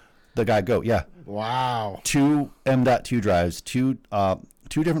the guy Goat, yeah. Wow. 2 M.2 drives, two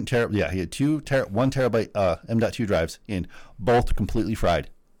different he had 1 terabyte M.2 drives in, both completely fried.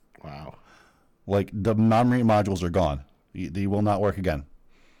 Wow. Like, the memory modules are gone. They will not work again.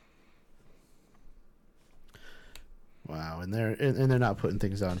 Wow, and they're not putting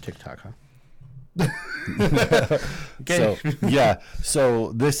things on TikTok, huh? Okay.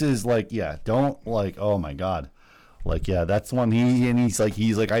 So this is like, don't, like, oh my god, like, that's one. He's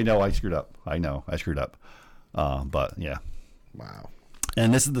like I know I screwed up. But yeah. Wow.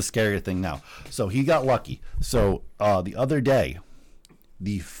 And this is the scary thing now. So he got lucky. So the other day,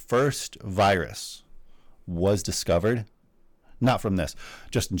 the first virus was discovered, not from this,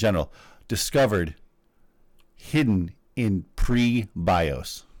 just in general, discovered hidden in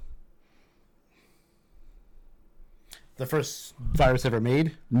pre-BIOS. The first virus ever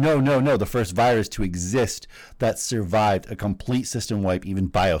made? No. The first virus to exist that survived a complete system wipe, even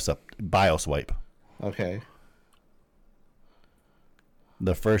BIOS wipe. Okay.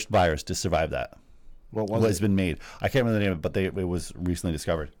 The first virus to survive that. What was it? Has been made. I can't remember the name of it, but it was recently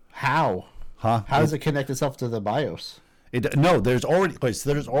discovered. How? Huh? How does it connect itself to the BIOS? There's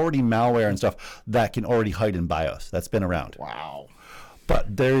already malware and stuff that can already hide in BIOS. That's been around. Wow.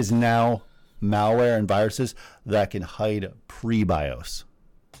 But there is now malware and viruses that can hide pre-BIOS,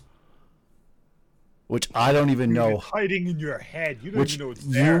 which I don't even know. Hiding in your head. You don't even know it's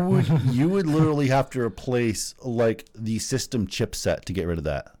there. You would literally have to replace like the system chipset to get rid of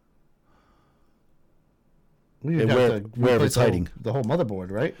that. Where it's hiding. The whole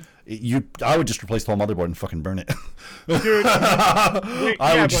motherboard, right? I would just replace the whole motherboard and fucking burn it. Dude, wait,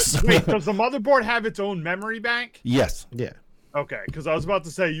 does the motherboard have its own memory bank? Yes. Yeah. Okay, because I was about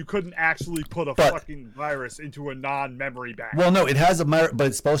to say you couldn't actually put a fucking virus into a non-memory bank. Well, no, it has a but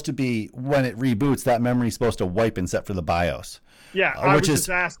it's supposed to be, when it reboots, that memory is supposed to wipe and set for the BIOS. Yeah, which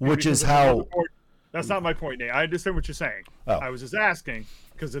is how. That's not my point, Nate. I understand what you're saying. Oh. I was just asking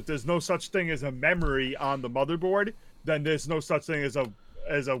because if there's no such thing as a memory on the motherboard, then there's no such thing as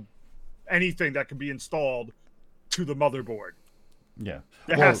a anything that can be installed to the motherboard. Yeah,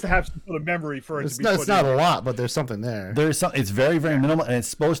 it has to have some sort of memory for it to be. It's not a lot, but there's something there. There's some. It's very, very minimal, and it's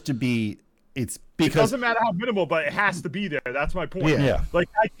supposed to be. It doesn't matter how minimal, but it has to be there. That's my point. Yeah. Like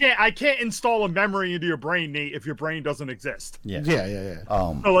I can't install a memory into your brain, Nate, if your brain doesn't exist. Yeah.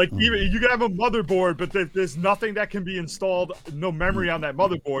 So like even you can have a motherboard, but there's nothing that can be installed, no memory on that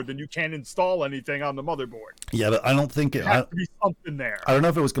motherboard, then you can't install anything on the motherboard. Yeah, but I don't think it has to be something there. I don't know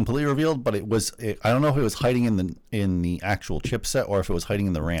if it was completely revealed, but it was. I don't know if it was hiding in the actual chipset or if it was hiding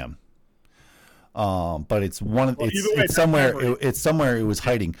in the RAM. But it's it's somewhere. It's somewhere it was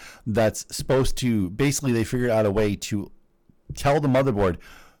hiding. That's supposed to basically they figured out a way to tell the motherboard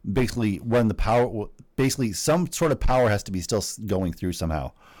basically when the power, basically some sort of power has to be still going through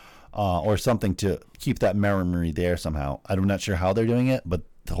somehow, or something to keep that memory there somehow. I'm not sure how they're doing it, but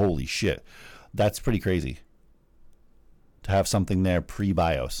holy shit, that's pretty crazy. to have something there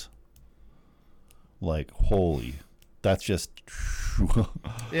pre-BIOS. Like, holy, that's just...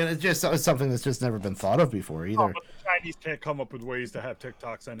 And it's something that's just never been thought of before either. Oh, but the Chinese can't come up with ways to have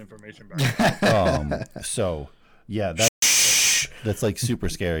TikTok send information back. So, yeah, that's like super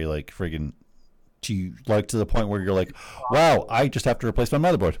scary, like friggin' to the point where you're like, wow, I just have to replace my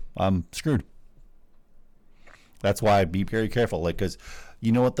motherboard. I'm screwed. That's why be very careful, like, because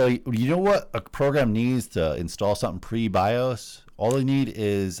you know what a program needs to install something pre-BIOS? All they need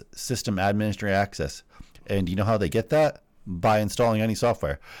is system administrator access. And you know how they get that? By installing any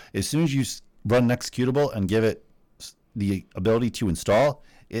software. As soon as you run an executable and give it the ability to install,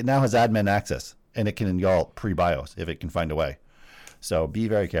 it now has admin access, and it can install pre-BIOS if it can find a way. So be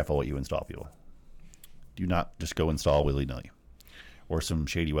very careful what you install, people. Do not just go install willy-nilly or some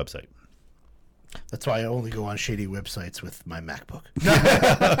shady website. That's why I only go on shady websites with my MacBook.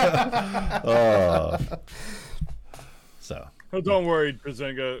 So. Oh, don't worry,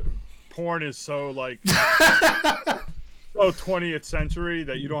 Bazinga. Porn is so like so 20th century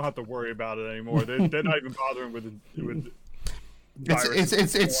that you don't have to worry about it anymore. They're not even bothering with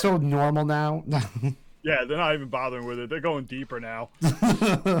it's so normal now. Yeah, they're not even bothering with it. They're going deeper now.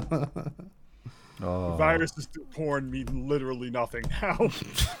 Viruses to porn mean literally nothing now.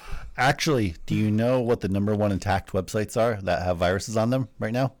 Actually, do you know what the number one attacked websites are that have viruses on them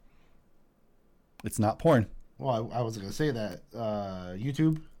right now? It's not porn. Well, I was going to say that.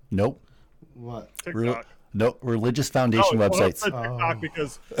 YouTube? Nope. What? TikTok. No, religious foundation websites. TikTok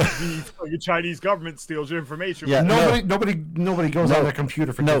because the Chinese government steals your information. Yeah, nobody goes on their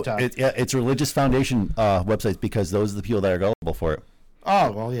computer for TikTok. It's religious foundation websites because those are the people that are gullible for it.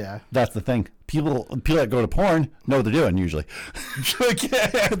 Oh, well, yeah. That's the thing. People that go to porn know what they're doing usually. They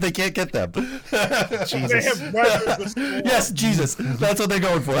can't get them. Jesus. Yes, Jesus. That's what they're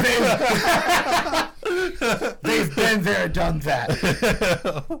going for. They've been there, done that.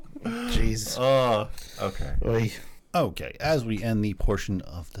 Jeez. Okay. Oy. Okay, as we end the portion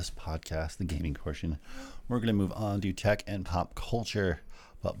of this podcast, the gaming portion, we're going to move on to tech and pop culture.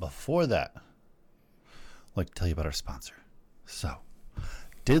 But before that, I'd like to tell you about our sponsor. So,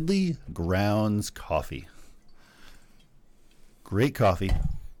 Diddley Grounds Coffee. Great coffee.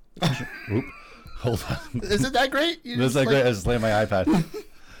 Oop, hold on. Is it that great? Is that great? I just slammed my iPad. All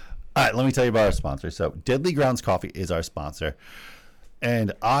right, let me tell you about our sponsor. So, Diddley Grounds Coffee is our sponsor.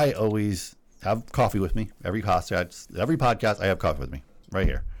 And I always have coffee with me. Every podcast, I have coffee with me right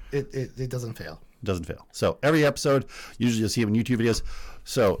here. It doesn't fail. It doesn't fail. So, every episode, usually you'll see them in YouTube videos.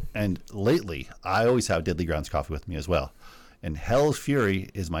 So, and lately, I always have Diddley Grounds Coffee with me as well. And Hell's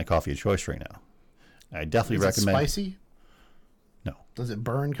Fury is my coffee of choice right now. I definitely recommend. Is it spicy? No. Does it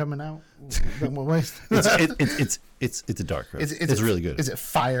burn coming out? It's a dark roast. It's really good. Is it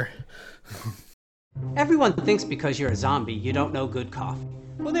fire? Everyone thinks because you're a zombie, you don't know good coffee.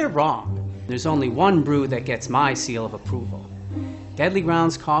 Well, they're wrong. There's only one brew that gets my seal of approval. Deadly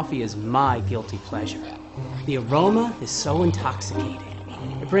Grounds coffee is my guilty pleasure. The aroma is so intoxicating.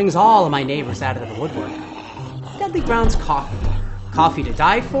 It brings all of my neighbors out of the woodwork. Deadly Grounds coffee. Coffee to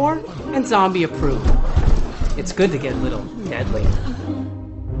die for and zombie approved. It's good to get a little deadly.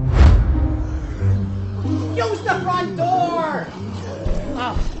 Use the front door!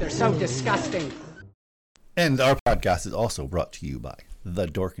 Oh, they're so disgusting. And our podcast is also brought to you by the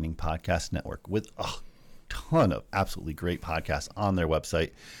Dorkening Podcast Network with a ton of absolutely great podcasts on their website.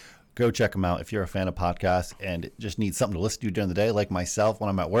 Go check them out if you're a fan of podcasts and just need something to listen to during the day, like myself when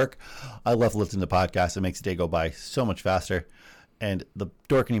I'm at work. I love listening to podcasts. It makes the day go by so much faster. And the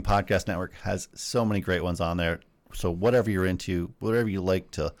Dorkening Podcast Network has so many great ones on there. So whatever you're into, whatever you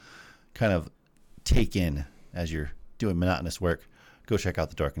like to kind of take in as you're doing monotonous work, go check out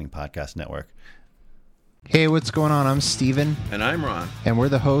the Dorkening Podcast Network. Hey, what's going on? I'm Steven. And I'm Ron. And we're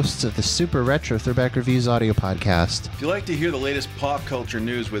the hosts of the Super Retro Throwback Reviews audio podcast. If you like to hear the latest pop culture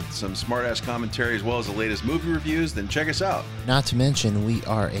news with some smart-ass commentary as well as the latest movie reviews, then check us out. Not to mention, we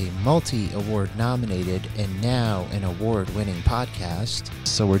are a multi-award nominated and now an award-winning podcast.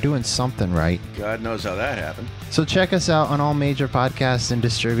 So we're doing something right. God knows how that happened. So check us out on all major podcasts and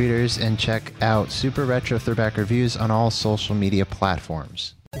distributors and check out Super Retro Throwback Reviews on all social media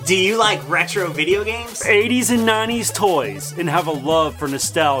platforms. Do you like retro video games? 80s and 90s toys and have a love for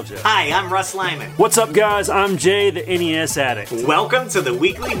nostalgia. Hi, I'm Russ Lyman. What's up, guys? I'm Jay, the NES addict. Welcome to the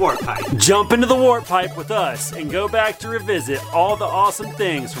Weekly Warp Pipe. Jump into the Warp Pipe with us and go back to revisit all the awesome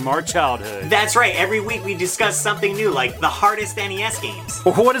things from our childhood. That's right. Every week we discuss something new, like the hardest NES games.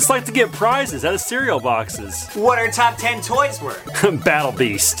 Or what it's like to get prizes out of cereal boxes. What our top 10 toys were. Battle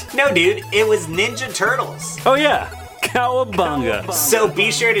Beast. No, dude. It was Ninja Turtles. Oh, yeah. Cowabunga. So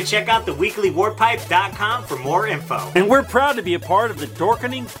be sure to check out theweeklywarpipe.com for more info. And we're proud to be a part of the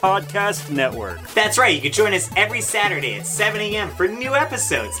Dorkening Podcast Network. That's right, you can join us every Saturday at 7 a.m. for new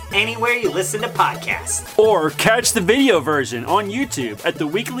episodes anywhere you listen to podcasts. Or catch the video version on YouTube at the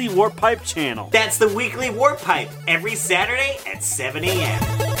Weekly Warp Pipe channel. That's the Weekly Warp Pipe every Saturday at 7 a.m.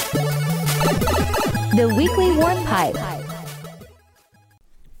 The Weekly Warp Pipe.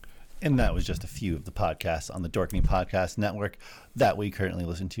 And that was just a few of the podcasts on the Dorkening Podcast Network that we currently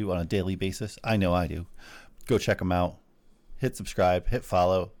listen to on a daily basis. I know I do. Go check them out. Hit subscribe, hit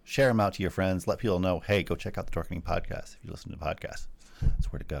follow, share them out to your friends. Let people know, hey, go check out the Dorkening Podcast if you listen to podcasts.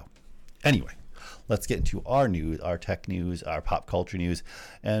 That's where to go. Anyway, let's get into our news, our tech news, our pop culture news.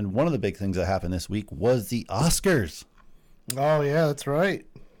 And one of the big things that happened this week was the Oscars. Oh, yeah, that's right.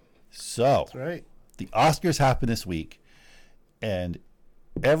 So, That's right. the Oscars happened this week, and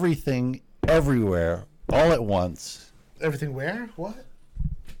everything, everywhere, all at once. Everything where? What?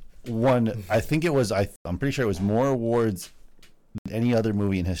 Won, I think it was, I'm pretty sure it was more awards than any other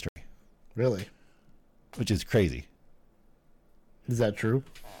movie in history, Really? which is crazy. Is that true?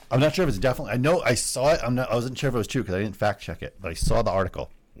 I'm not sure if it's definitely, I know I saw it. I wasn't sure if it was true because I didn't fact check it, but I saw the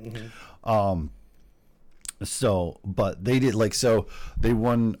article. Mm-hmm. So, but they did so they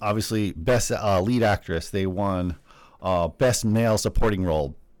won obviously best lead actress. They won best male supporting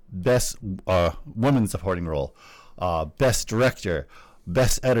role, best woman supporting role, best director,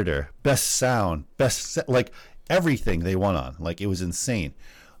 best editor, best sound, everything they won on. It was insane.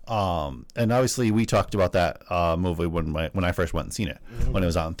 And obviously we talked about that movie when I first went and seen it, when it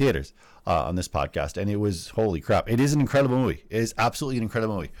was out in theaters on this podcast, and it was, holy crap, it is an incredible movie. It is absolutely an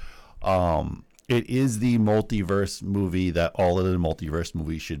incredible movie. It is the multiverse movie that all of the multiverse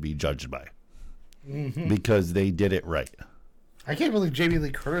movies should be judged by, because they did it right. I can't believe Jamie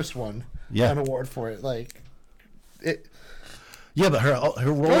Lee Curtis won an award for it. Yeah, but her role.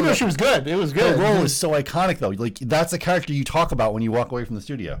 Oh, no, she was good. It was good. Her role is so iconic, though. That's a character you talk about when you walk away from the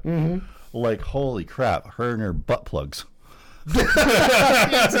studio. Mm-hmm. Holy crap, her and her butt plugs.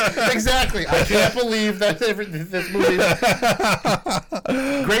 Yes, exactly. I can't believe that this movie.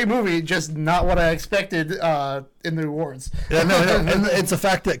 Great movie, just not what I expected in the awards. Yeah, no, and it's a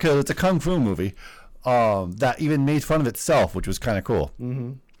fact that because it's a kung fu movie that even made fun of itself, which was kind of cool.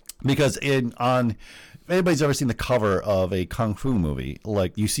 Mm-hmm. Because if anybody's ever seen the cover of a kung fu movie,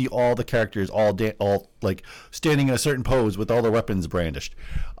 you see all the characters all standing in a certain pose with all their weapons brandished,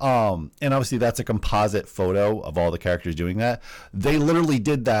 and obviously that's a composite photo of all the characters doing that. They literally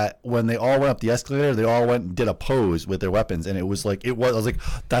did that when they all went up the escalator. They all went and did a pose with their weapons, and I was like,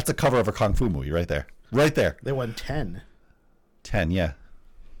 that's a cover of a kung fu movie right there. They won 10. 10, yeah,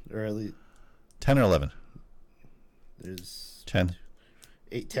 Or at least 10 or 11. There's 10.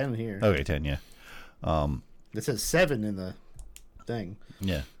 10 here. Okay, 10, yeah. It says 7 in the thing.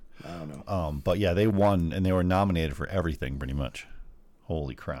 Yeah. I don't know. But yeah, they won and they were nominated for everything pretty much.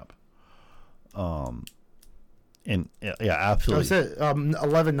 Holy crap. And yeah, absolutely. No, it said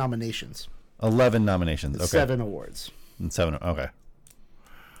 11 nominations. 11 nominations. Okay. 7 awards. And 7. Okay.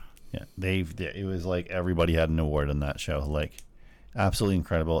 Yeah, it was everybody had an award on that show. Absolutely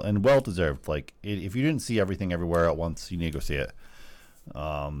incredible and well deserved. If you didn't see Everything Everywhere at once, you need to go see it.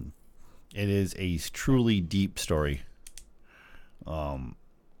 It is a truly deep story. On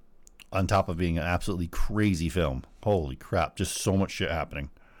top of being an absolutely crazy film. Holy crap, just so much shit happening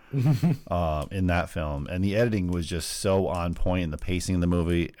in that film. And the editing was just so on point, and the pacing of the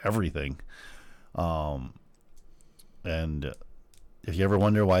movie, everything. And if you ever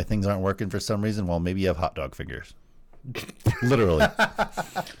wonder why things aren't working for some reason, well, maybe you have hot dog fingers. Literally.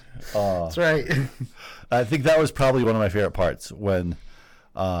 That's right. I think that was probably one of my favorite parts when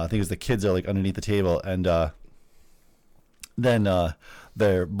I think it was the kids are underneath the table, and then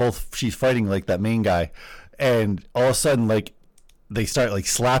she's fighting that main guy, and all of a sudden they start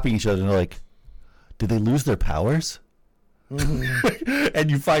slapping each other, and they're like, did they lose their powers? Mm-hmm. And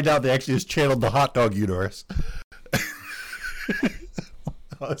you find out they actually just channeled the hot dog universe.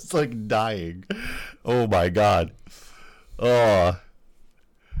 I was dying. Oh my god. Oh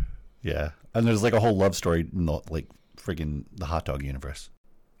yeah. And there's a whole love story in the friggin' the hot dog universe.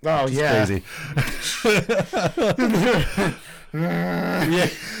 Oh, yeah. Crazy. Yeah.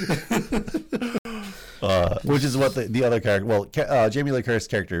 Which is what the other character, Jamie Lee Curtis'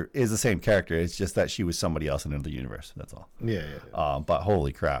 character is the same character. It's just that she was somebody else in another universe. That's all. Yeah. But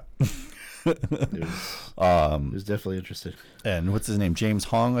holy crap. It was definitely interesting. And what's his name? James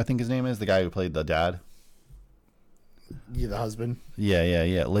Hong, I think his name is, the guy who played the dad. the husband.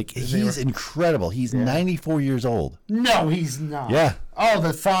 Yeah. Like, he's incredible. He's 94 years old. No, he's not. Yeah. Oh,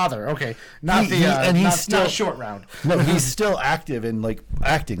 the father. Okay, not he's still short round. No, he's still active and like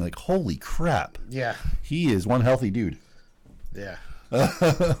acting. Like, holy crap. Yeah. He is one healthy dude. Yeah.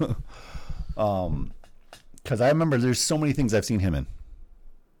 Because I remember there's so many things I've seen him in.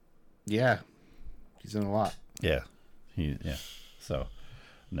 Yeah. He's in a lot. Yeah. So,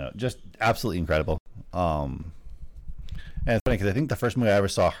 no, just absolutely incredible. And it's funny because I think the first movie I ever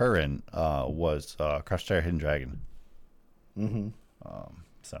saw her in was Crouched Tiger, Hidden Dragon. Mm-hmm.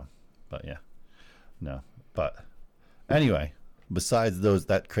 But yeah. No. But anyway, besides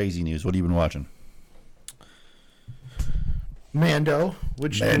that crazy news, what have you been watching? Mando, do we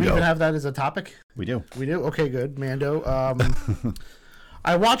even have that as a topic? We do. Okay, good. Mando.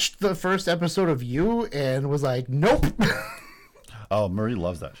 I watched the first episode of You and was like, nope. Oh, Marie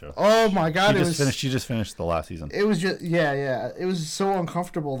loves that show. Oh my god! She just finished the last season. It was just It was so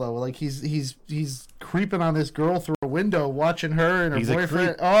uncomfortable though. Like he's creeping on this girl through a window, watching her and her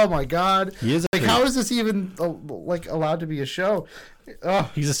boyfriend. Oh my god! He is like, how is this even like allowed to be a show?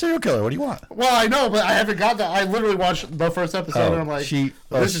 He's a serial killer. What do you want? Well, I know, but I haven't got that. I literally watched the first episode, and I'm like,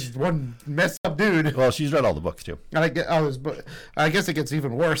 this is one messed up dude. Well, she's read all the books too. And I guess it gets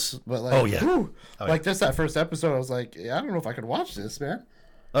even worse. But like, like just that first episode, I was like, I don't know if I could watch this, man.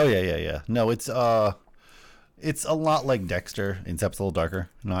 Oh yeah. No, it's a lot like Dexter, except it's a little darker.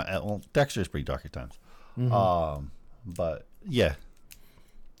 Dexter's pretty dark at times. Mm-hmm. But yeah,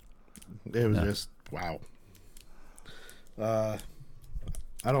 it was just wow.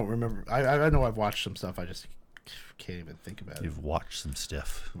 I don't remember. I know I've watched some stuff. I just can't even think about it. You've watched some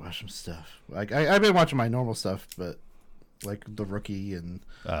stuff. Like I've been watching my normal stuff, but like The Rookie and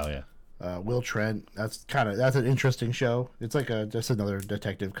Will Trent. That's an interesting show. It's like just another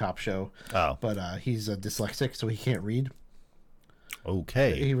detective cop show. Oh, but he's dyslexic, so he can't read.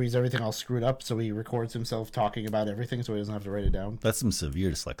 Okay. He reads everything all screwed up, so he records himself talking about everything, so he doesn't have to write it down. That's some severe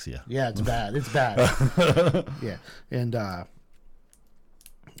dyslexia. Yeah, it's bad. It's bad. Yeah, and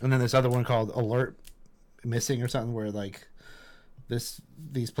then this other one called Alert Missing or something, where like these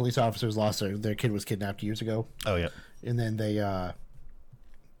police officers lost their kid was kidnapped years ago. Oh yeah. And then they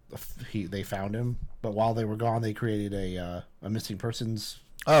found him, but while they were gone, they created a missing persons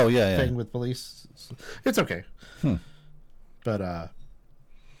thing with police. It's okay. But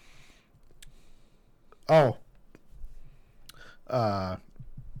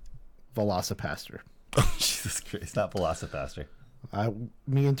Velocipaster. Oh, Jesus Christ! It's not Velocipaster.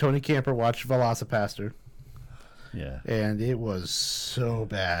 Me and Tony Camper watched Velocipaster. Yeah. And it was so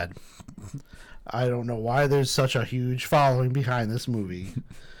bad. I don't know why there's such a huge following behind this movie,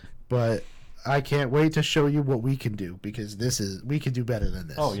 but I can't wait to show you what we can do, because we can do better than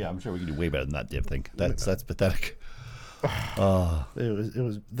this. Oh yeah, I'm sure we can do way better than that damn thing. That's pathetic. It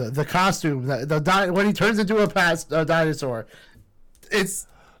was the costume, when he turns into a dinosaur. It's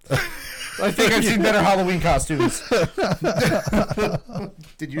I think I've seen better Halloween costumes.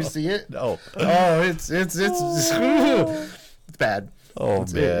 Did you see it? No. Oh, it's bad. Oh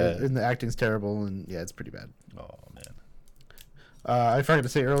man. And the acting's terrible, and yeah, it's pretty bad. Oh man. I forgot to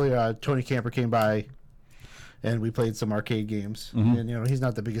say earlier, Tony Camper came by, and we played some arcade games. Mm-hmm. And he's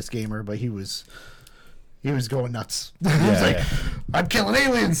not the biggest gamer, but he was going nuts. He was like, I'm killing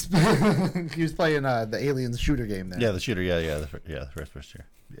aliens. He was playing the Aliens shooter game there. Yeah, the shooter. Yeah, the first person.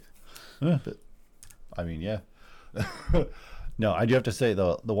 Yeah. But, I mean, yeah. No, I do have to say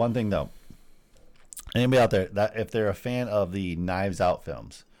though, the one thing though, anybody out there that if they're a fan of the Knives Out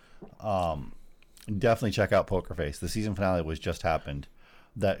films, definitely check out Poker Face. The season finale was just happened.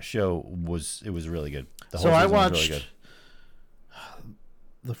 That show was really good. The whole season was really good.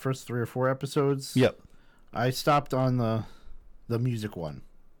 The first 3 or 4 episodes. Yep. I stopped on the music one.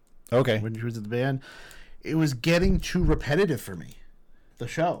 Okay. When he was at the band, it was getting too repetitive for me. The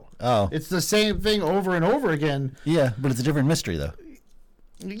show. Oh. It's the same thing over and over again. Yeah, but it's a different mystery though.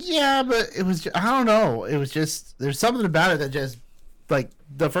 Yeah, but it was I don't know. It was just there's something about it that just like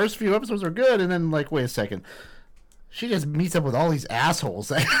the first few episodes are good, and then like wait a second. She just meets up with all these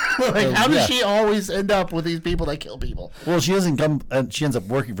assholes. How does she always end up with these people that kill people? Well, she doesn't come and she ends up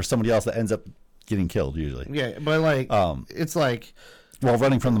working for somebody else that ends up getting killed usually. Yeah, but like it's like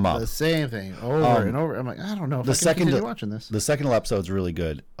running from the mob. The same thing over and over. I'm like, I don't know if I can continue watching this. The second episode's really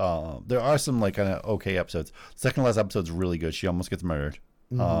good. There are some like kind of okay episodes. The second last episode's really good. She almost gets murdered.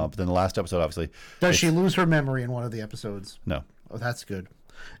 But then the last episode, obviously. Does she lose her memory in one of the episodes? No. Oh, that's good.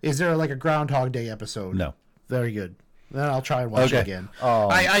 Is there like a Groundhog Day episode? No. Very good. Then I'll try and watch it again.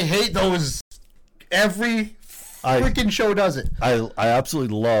 I hate those every freaking show does it. I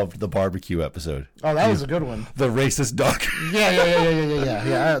absolutely loved the barbecue episode. Oh, that was a good one. The racist duck.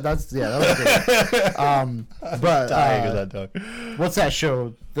 Yeah. That was good. But Dying of that duck. what's that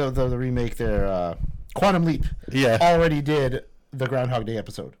show? The remake there, Quantum Leap. Yeah. Already did the Groundhog Day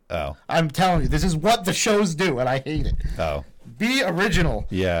episode. Oh. I'm telling you, this is what the shows do, and I hate it. Oh. Be original.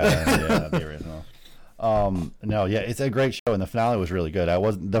 Yeah, the original. No, yeah, it's a great show, and the finale was really good.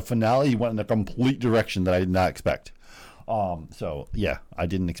 The finale went in a complete direction that I did not expect. So yeah, I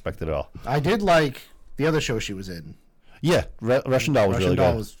didn't expect it at all. I did like the other show she was in. Yeah, Russian Doll was really good.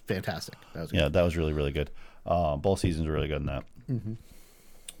 Russian Doll was fantastic. That was good. Yeah, that was really, really good. Both seasons were really good in that.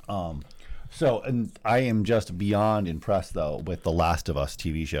 Mm-hmm. So, and I am just beyond impressed though with the Last of Us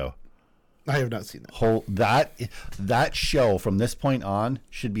TV show. I have not seen that. That show from this point on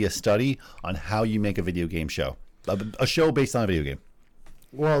should be a study on how you make a video game show, a show based on a video game.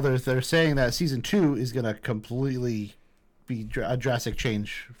 Well, they're saying that season 2 is going to completely be a drastic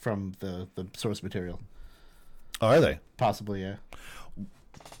change from the source material. Oh, are they? Possibly, yeah.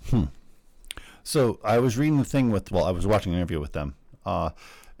 So I was reading the thing I was watching an interview with them,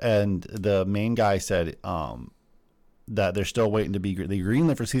 and the main guy said that they're still waiting to be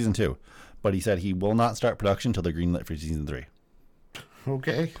greenlit for season 2, but he said he will not start production until they're greenlit for season 3.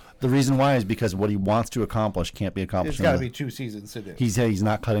 Okay. The reason why is because what he wants to accomplish can't be accomplished. It's got to be 2 seasons to do. He said he's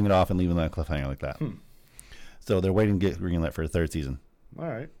not cutting it off and leaving it on a cliffhanger like that. So they're waiting to get greenlit for a 3rd season. All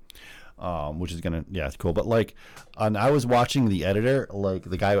right. Which is it's cool. But like, I was watching the editor, like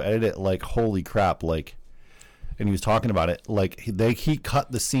the guy who edited it, like holy crap, like, and he was talking about it, like he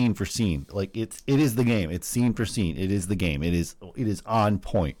cut the scene for scene, like it is the game, it's scene for scene, it is the game, it is on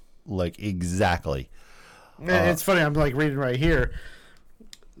point, like exactly. It's funny. I'm like reading right here.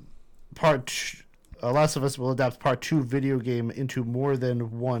 Last of Us will adapt Part 2 video game into more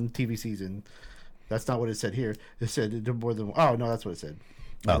than one TV season. That's not what it said here. It said into more than. Oh no, that's what it said.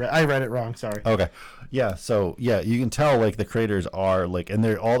 Oh. I read it wrong. Sorry. Okay. Yeah. So yeah, you can tell like the creators are like, and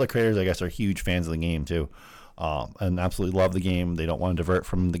all the creators I guess are huge fans of the game too, and absolutely love the game. They don't want to divert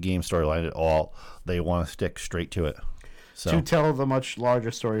from the game storyline at all. They want to stick straight to it. So to tell the much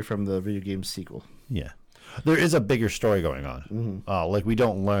larger story from the video game sequel. Yeah. There is a bigger story going on. Mm-hmm. Like we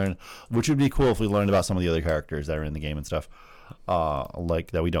don't learn, which would be cool if we learned about some of the other characters that are in the game and stuff,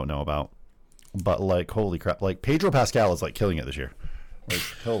 like that we don't know about. But like, holy crap! Like Pedro Pascal is like killing it this year. Like,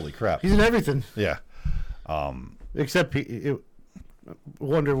 holy crap! He's in everything. Yeah. Except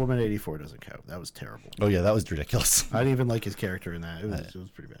Wonder Woman 84 doesn't count. That was terrible. Oh yeah, that was ridiculous. I didn't even like his character in that. It was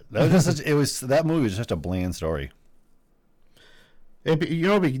pretty bad. That was just that movie was just a bland story. It'd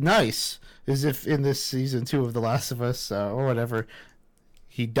be nice is if in this season 2 of The Last of Us or whatever,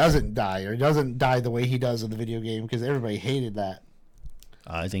 he doesn't die or doesn't die the way he does in the video game because everybody hated that.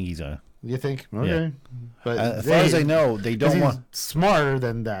 I think he's a. You think? Okay. Yeah. But as far as I know, they don't he's want smarter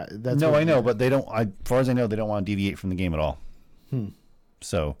than that. That's no, I know, but they don't. As far as I know, they don't want to deviate from the game at all.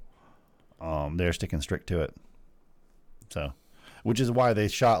 So, they're sticking strict to it. So, which is why they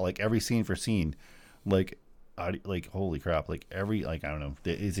shot like every scene for scene, like holy crap, like every I don't know,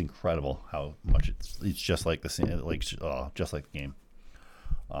 it's incredible how much it's just like the scene, like just like the game.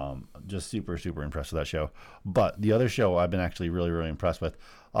 Just super impressed with that show. But the other show I've been actually really impressed with,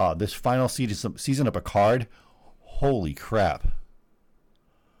 this final season of Picard, holy crap,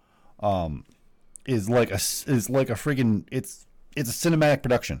 is like a friggin' it's a cinematic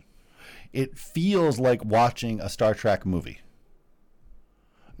production. It feels like watching a Star Trek movie.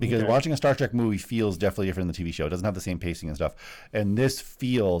 Because watching a Star Trek movie feels definitely different than the TV show. It doesn't have the same pacing and stuff. And this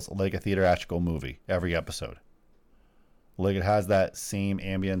feels like a theatrical movie every episode. Like it has that same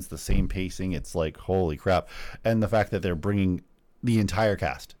ambience, the same pacing. It's like, holy crap. And the fact that they're bringing the entire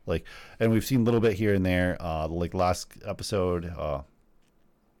cast. Like, and we've seen a little bit here and there. Like last episode, the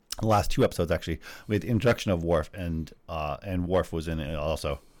last 2 episodes actually, with the introduction of Worf, and Worf was in it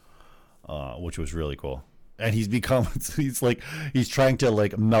also, which was really cool. And he's trying to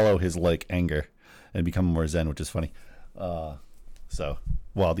like mellow his like anger and become more zen, which is funny. So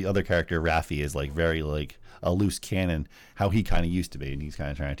while the other character Raffi is like very like a loose cannon, how he kind of used to be, and he's kind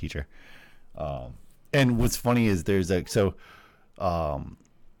of trying to teach her. And what's funny is there's a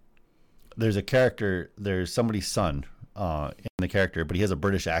character, there's somebody's son in the character, but he has a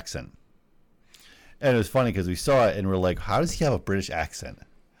British accent. And it was funny because we saw it and we're like, how does he have a British accent?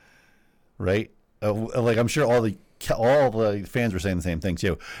 Right? Like I'm sure all the fans were saying the same thing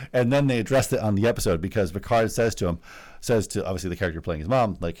too. And then they addressed it on the episode because Picard says to obviously the character playing his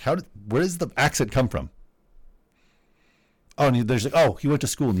mom, like, where does the accent come from? Oh, and there's like, he went to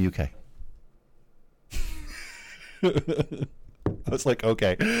school in the UK. was like,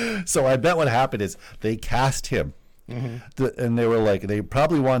 okay. So I bet what happened is they cast him. And they were like, they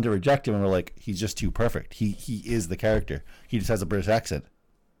probably wanted to reject him and were like, he's just too perfect. He is the character. He just has a British accent.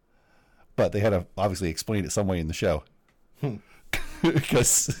 But they had to obviously explain it some way in the show.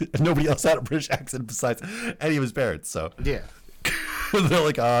 Because nobody else had a British accent besides any of his parents. So yeah. they're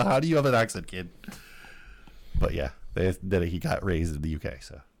like, how do you have an accent, kid? But yeah, he got raised in the UK.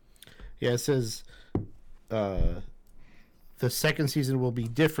 So yeah, it says the second season will be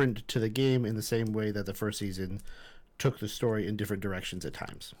different to the game in the same way that the first season took the story in different directions at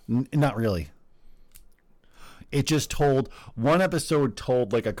times. Not really. It just told, one episode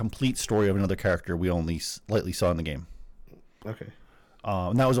told like a complete story of another character we only slightly saw in the game. Okay.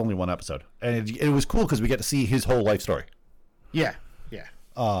 And that was only one episode. And it was cool because we get to see his whole life story. Yeah.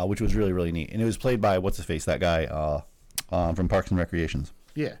 Which was really, really neat. And it was played by, what's-his-face, that guy from Parks and Recreations.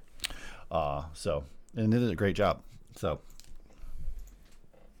 Yeah. And they did a great job. So,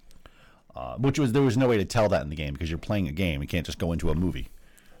 there was no way to tell that in the game because you're playing a game. You can't just go into a movie.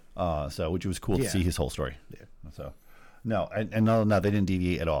 Which was cool to see his whole story. Yeah. So, no, they didn't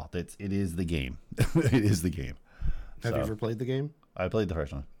deviate at all. It is the game. It is the game. Have you ever played the game? I played the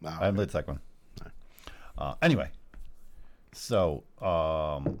first one. Oh, I haven't played the second one. Anyway, so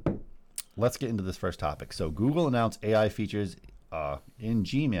let's get into this first topic. So Google announced AI features in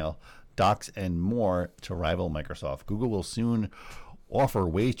Gmail, Docs, and more to rival Microsoft. Google will soon offer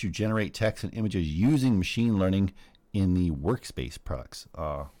ways to generate text and images using machine learning in the workspace products.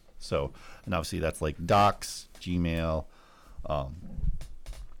 And obviously that's like Docs, Gmail,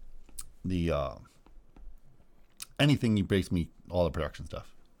 anything you basically, all the production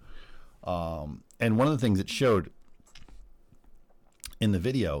stuff. And one of the things it showed in the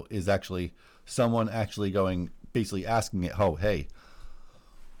video is actually someone actually basically asking it, oh, hey,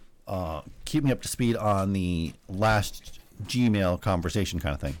 keep me up to speed on the last Gmail conversation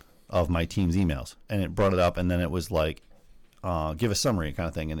kind of thing of my team's emails. And it brought it up, and then it was like, give a summary kind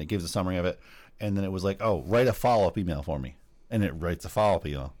of thing. And it gives a summary of it. And then it was like, oh, write a follow-up email for me. And it writes a follow-up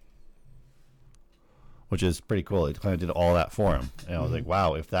email, which is pretty cool. It kind of did all that for him. And I was like,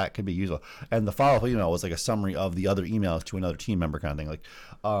 wow, if that could be useful. And the follow-up email was like a summary of the other emails to another team member kind of thing, like,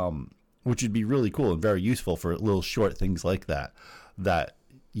 which would be really cool and very useful for little short things like that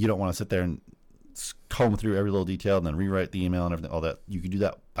you don't want to sit there and comb through every little detail and then rewrite the email and everything, all that. You could do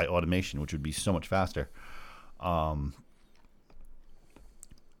that by automation, which would be so much faster. And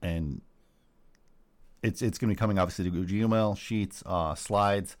it's going to be coming obviously to Gmail, Sheets,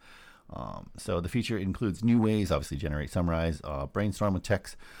 Slides. So the feature includes new ways, obviously generate, summarize, brainstorm with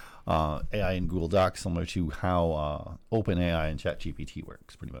text, AI in Google Docs, similar to how OpenAI and ChatGPT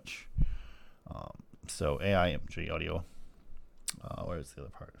works, pretty much. So AI, imagery, audio. Where's the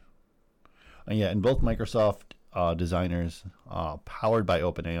other part? And both Microsoft designers, powered by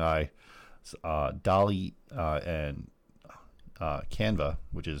OpenAI, DALL-E and Canva,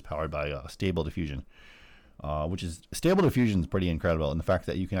 which is powered by Stable Diffusion. Stable Diffusion is pretty incredible, and the fact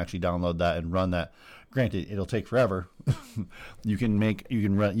that you can actually download that and run that. Granted, it'll take forever. you can make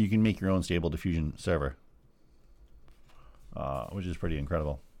your own Stable Diffusion server, which is pretty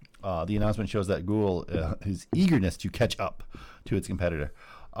incredible. The announcement shows that Google his eagerness to catch up to its competitor.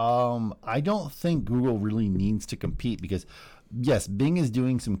 I don't think Google really needs to compete because, yes, Bing is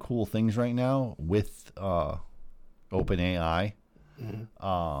doing some cool things right now with OpenAI.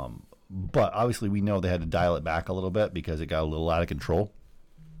 But obviously we know they had to dial it back a little bit because it got a little out of control.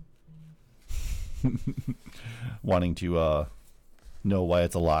 Wanting to know why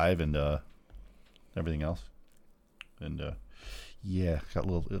it's alive and everything else. And it got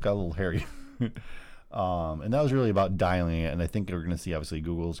a little hairy. And that was really about dialing it. And I think we're going to see, obviously,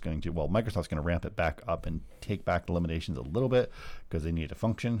 Microsoft's going to ramp it back up and take back the limitations a little bit because they need it to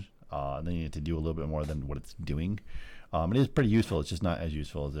function. They need it to do a little bit more than what it's doing. It is pretty useful. It's just not as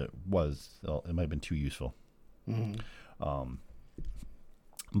useful as it was. It might have been too useful.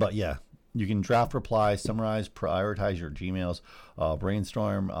 But yeah, you can draft replies, summarize, prioritize your Gmails,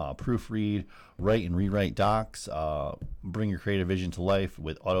 brainstorm, proofread, write and rewrite docs, bring your creative vision to life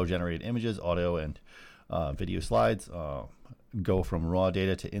with auto-generated images, audio and video slides, go from raw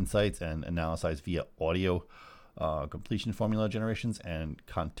data to insights and analyze via audio completion formula generations and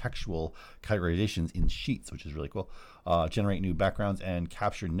contextual categorizations in Sheets, which is really cool. Generate new backgrounds and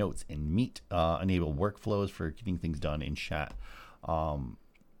capture notes in Meet. Enable workflows for getting things done in chat.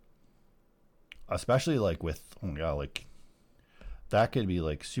 Especially like with, that could be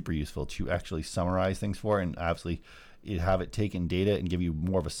like super useful to actually summarize things for, and obviously have it take in data and give you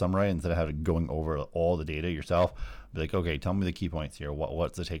more of a summary instead of having going over all the data yourself. Be like, okay, tell me the key points here.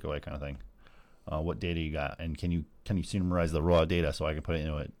 What's the takeaway kind of thing. what data you got, and can you summarize the raw data so I can put it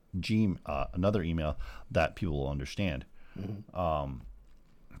into another email that people will understand,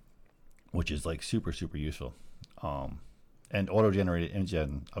 which is like super useful. And auto-generated image,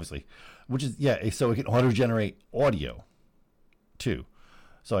 obviously, which is so it can auto-generate audio too.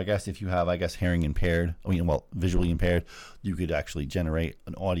 So I guess if you have hearing impaired, visually impaired, you could actually generate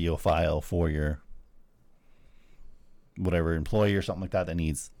an audio file for your whatever employee or something like that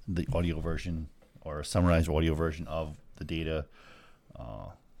needs the audio version or a summarized audio version of the data. I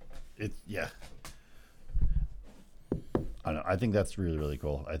don't know. I think that's really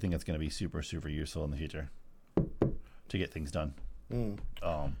cool. I think it's going to be super useful in the future to get things done.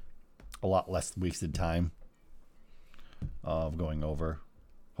 A lot less wasted time of going over.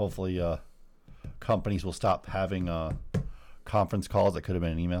 Hopefully, companies will stop having conference calls that could have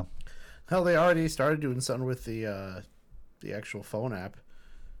been an email. Hell, they already started doing something with the actual phone app.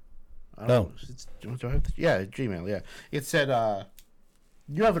 I don't know. Do I have Gmail. Yeah, it said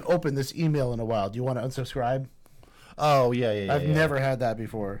you haven't opened this email in a while. Do you want to unsubscribe? Oh yeah. I've never had that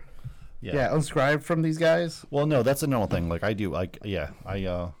before. Yeah, unsubscribe from these guys. Well, no, that's a normal thing. Like I do.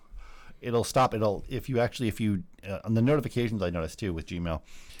 It'll stop. If you on the notifications, I noticed too with Gmail.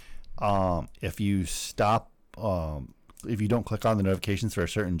 If you stop, if you don't click on the notifications for a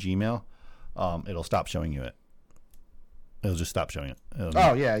certain Gmail, it'll stop showing you it. It'll just stop showing it. When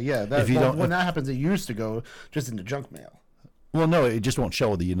that happens, it used to go just into junk mail. Well, no, it just won't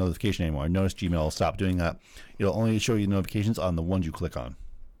show the notification anymore. I noticed Gmail will stop doing that. It'll only show you notifications on the ones you click on.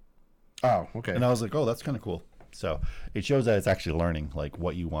 Oh, okay. And I was like, oh, that's kind of cool. So it shows that it's actually learning like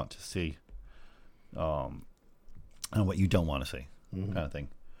what you want to see, and what you don't want to see, kind of thing.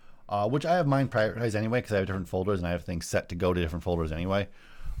 Which I have mine prioritized anyway because I have different folders and I have things set to go to different folders anyway.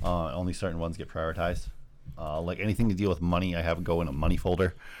 Only certain ones get prioritized. Like anything to deal with money, I have go in a money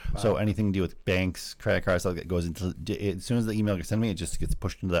folder. Wow. So anything to do with banks, credit cards, stuff that goes into as soon as the email gets sent to me, it just gets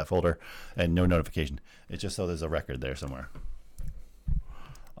pushed into that folder and no notification. It's just so there's a record there somewhere.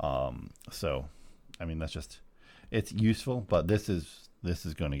 So, I mean, that's just, it's useful, but this is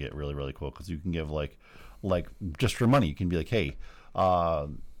going to get really cool because you can give like just for money, you can be like, hey,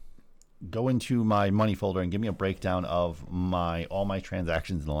 go into my money folder and give me a breakdown of all my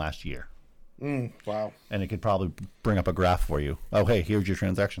transactions in the last year. Wow. And it could probably bring up a graph for you. Oh, hey, here's your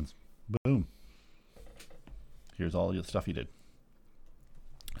transactions. Boom. Here's all the stuff you did.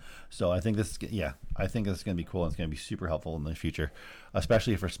 So I think this is going to be cool. And it's going to be super helpful in the future,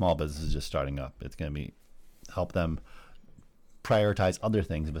 especially for small businesses just starting up. It's going to help them prioritize other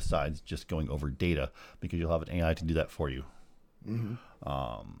things besides just going over data because you'll have an AI to do that for you.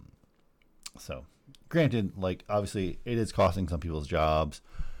 So granted, like obviously it is costing some people's jobs.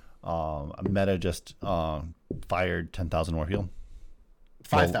 Meta just fired 10,000 more people.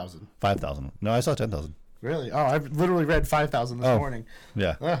 5,000. 5,000. No, I saw 10,000. Really? Oh, I've literally read 5,000 this morning.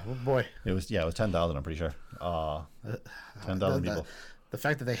 Yeah. Oh boy. It was 10,000. I'm pretty sure. 10,000 people. The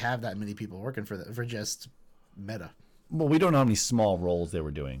fact that they have that many people working for just Meta. Well, we don't know how many small roles they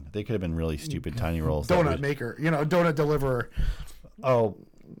were doing. They could have been really stupid, tiny roles. Donut maker, donut deliverer. Oh,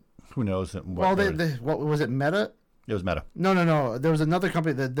 who knows? What was it? Meta. It was Meta. No. There was another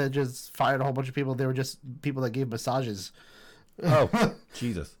company that just fired a whole bunch of people. They were just people that gave massages. Oh,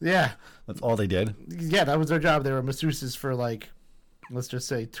 Jesus. Yeah. That's all they did? Yeah, that was their job. They were masseuses for, like, let's just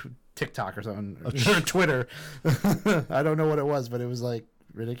say TikTok or something. Or Twitter. I don't know what it was, but it was, like,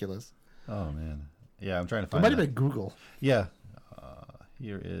 ridiculous. Oh, man. Yeah, I'm trying to find it. Might have been Google. Yeah.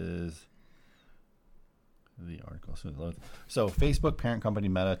 Here is the article. So, Facebook parent company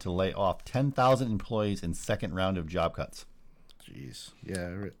Meta to lay off 10,000 employees in second round of job cuts. Jeez.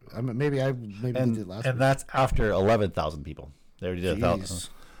 Yeah. Maybe they did last week. And that's after 11,000 people. They already did 1,000.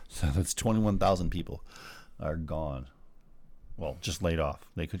 So that's 21,000 people are gone. Well, just laid off.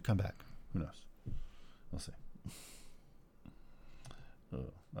 They could come back. Who knows? We'll see.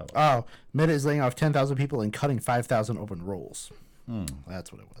 Meta is laying off 10,000 people and cutting 5,000 open roles.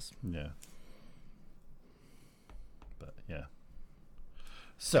 That's what it was. Yeah. But yeah.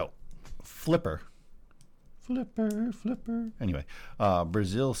 So, Flipper. Anyway,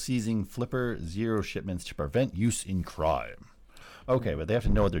 Brazil seizing Flipper Zero shipments to prevent use in crime. Okay, but they have to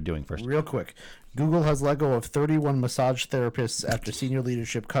know what they're doing first. Real quick, Google has let go of 31 massage therapists after senior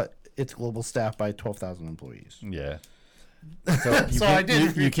leadership cut its global staff by 12,000 employees. Yeah. So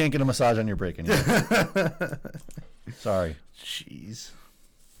you can't get a massage on your break anymore. Sorry. Jeez.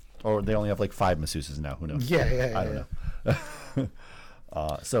 Or they only have like 5 masseuses now. Who knows? Yeah. I don't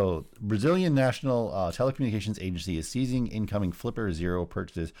know. So, Brazilian National Telecommunications Agency is seizing incoming Flipper Zero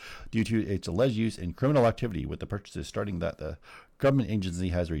purchases due to its alleged use in criminal activity, with the purchases starting that the government agency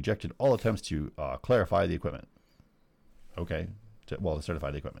has rejected all attempts to clarify the equipment. Okay, to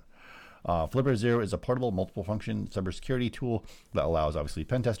certify the equipment. Flipper Zero is a portable, multiple-function cybersecurity tool that allows, obviously,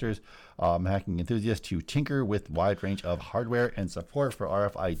 pen testers, hacking enthusiasts to tinker with wide range of hardware and support for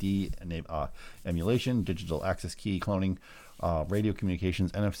RFID emulation, digital access key cloning, radio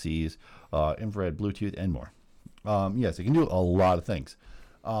communications, NFCs, infrared, Bluetooth, and more. Yes, it can do a lot of things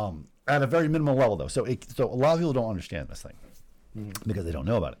at a very minimal level, though. So a lot of people don't understand this thing because they don't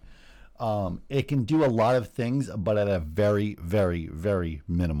know about it. It can do a lot of things, but at a very, very, very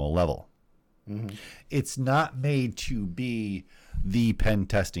minimal level. It's not made to be the pen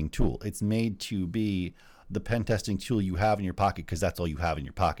testing tool. It's made to be the pen testing tool you have in your pocket because that's all you have in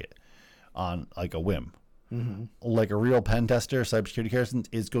your pocket on like a whim. Like a real pen tester, cybersecurity person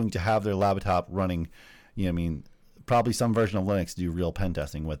is going to have their laptop running, probably some version of Linux to do real pen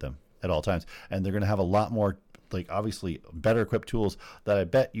testing with them at all times. And they're going to have a lot more, obviously better equipped tools that I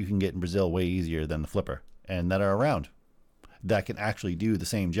bet you can get in Brazil way easier than the Flipper and that are around that can actually do the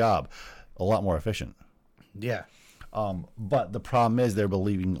same job a lot more efficient. Yeah. But the problem is they're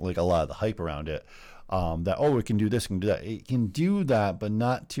believing a lot of the hype around it that, it can do this, can do that. It can do that, but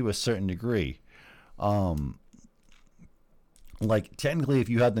not to a certain degree. Technically, if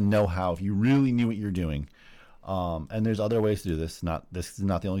you had the know-how, if you really knew what you're doing, and there's other ways to do this. This is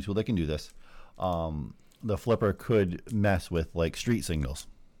not the only tool that can do this. The Flipper could mess with street signals.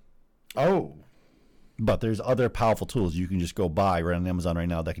 Oh. But there's other powerful tools you can just go buy right on Amazon right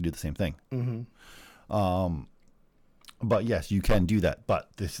now that can do the same thing. But yes, you can do that.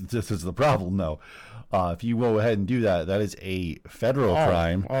 But this is the problem, though. If you go ahead and do that, that is a federal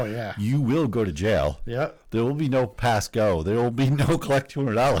crime. Oh, yeah. You will go to jail. Yeah. There will be no pass go. There will be no collect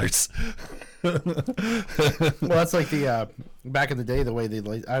 $200. Well, that's like the back in the day, the way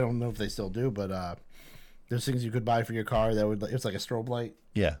they I don't know if they still do, but there's things you could buy for your car that would it's like a strobe light.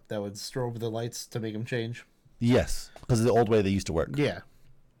 Yeah. That would strobe the lights to make them change. Yes, because of the old way they used to work. Yeah.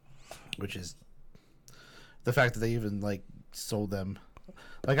 Which is the fact that they even sold them.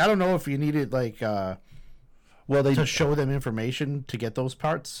 I don't know if you needed to show them information to get those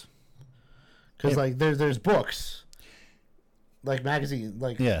parts. Because there's books. Magazine,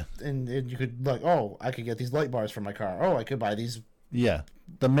 yeah, and you could I could get these light bars for my car. Oh, I could buy these. Yeah,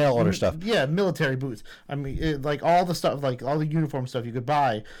 the mail order stuff. Yeah, military boots. I mean, all the stuff, all the uniform stuff you could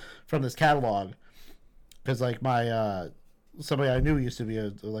buy from this catalog. Because my somebody I knew used to be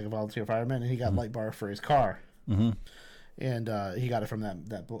a volunteer fireman, and he got light bar for his car. And he got it from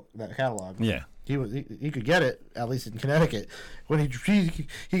that book, that catalog. Yeah, he could get it at least in Connecticut when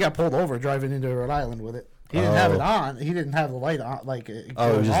he got pulled over driving into Rhode Island with it. He didn't have it on. He didn't have the light on. It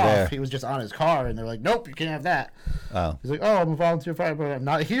was just off. There. He was just on his car, and they're like, "Nope, you can't have that." Oh. He's like, "Oh, I'm a volunteer fireman. I'm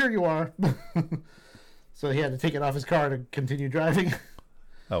not here. You are." So he had to take it off his car to continue driving.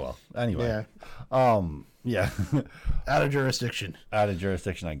 Oh well. Anyway. Yeah. Yeah. Out of jurisdiction. Out of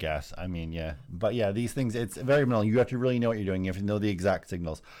jurisdiction, I guess. I mean, yeah. But yeah, these things, it's very minimal. You have to really know what you're doing. You have to know the exact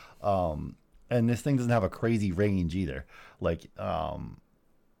signals. And this thing doesn't have a crazy range either.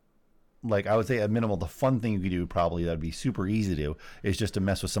 I would say at minimal, the fun thing you could do probably that'd be super easy to do is just to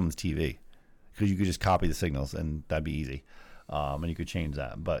mess with someone's TV, because you could just copy the signals and that'd be easy. And you could change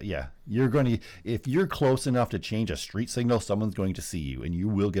that. But yeah, if you're close enough to change a street signal, someone's going to see you and you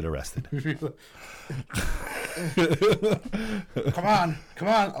will get arrested. Come on.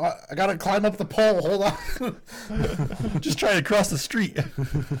 I got to climb up the pole. Hold on. Just try to cross the street.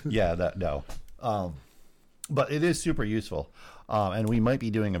 Yeah, no. But it is super useful. And we might be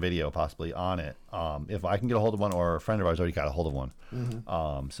doing a video possibly on it. If I can get a hold of one, or a friend of ours already got a hold of one.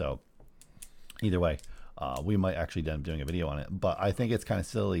 So either way, we might actually end up doing a video on it. But I think it's kind of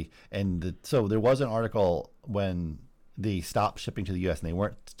silly. And so there was an article when they stopped shipping to the U.S. and they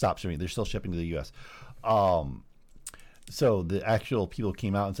weren't stopped shipping. They're still shipping to the U.S. So the actual people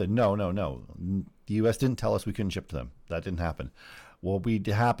came out and said, no. The U.S. didn't tell us we couldn't ship to them. That didn't happen. What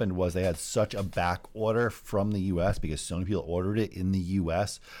happened was they had such a back order from the U.S. because so many people ordered it in the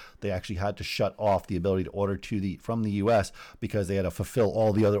U.S. They actually had to shut off the ability to order from the U.S. because they had to fulfill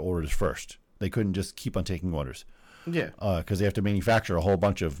all the other orders first. They couldn't just keep on taking orders. Yeah. Because they have to manufacture a whole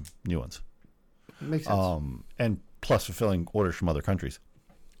bunch of new ones. Makes sense. And plus fulfilling orders from other countries.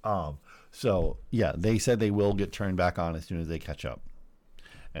 So, yeah, they said they will get turned back on as soon as they catch up.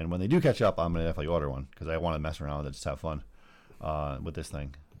 And when they do catch up, I'm going to definitely order one because I want to mess around with it, just have fun. With this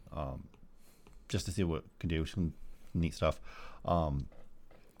thing, just to see what it can do, some neat stuff.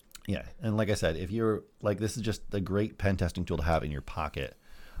 Yeah, and like I said, if you're this is just a great pen testing tool to have in your pocket.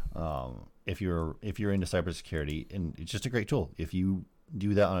 If you're into cybersecurity, and it's just a great tool. If you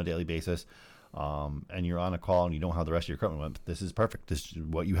do that on a daily basis, and you're on a call and you don't have the rest of your equipment, this is perfect. This is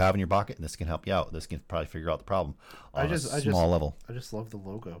what you have in your pocket, and this can help you out. This can probably figure out the problem on a small level. I just love the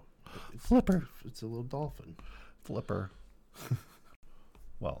logo. Flipper. It's a little dolphin. Flipper.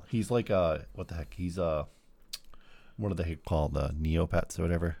 Well, he's like what the heck? He's what do they call the Neopets or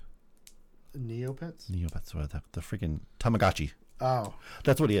whatever? Neopets? Neopets, what the freaking Tamagotchi. Oh.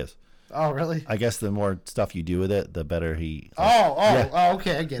 That's what he is. Oh, really? I guess the more stuff you do with it, the better he. Oh,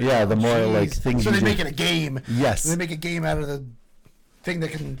 okay, I get it. Yeah, the more Jeez. like things. So you they do. make it a game. Yes. They make a game out of the thing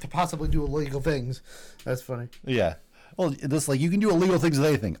that can possibly do illegal things. That's funny. Yeah. Well, this like you can do illegal things with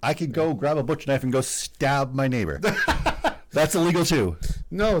anything. I could go grab a butcher knife and go stab my neighbor. That's illegal too.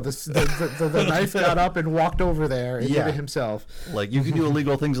 No, the knife got up and walked over there and did it himself. Like you can do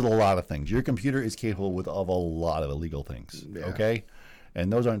illegal things with a lot of things. Your computer is capable of a lot of illegal things. Yeah. Okay.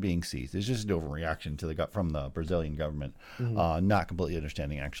 And those aren't being seized. It's just an overreaction from the Brazilian government, not completely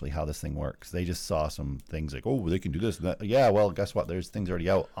understanding actually how this thing works. They just saw some things like, oh, they can do this and that. Yeah, well, guess what? There's things already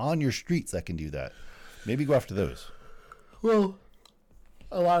out on your streets that can do that. Maybe go after those. Well,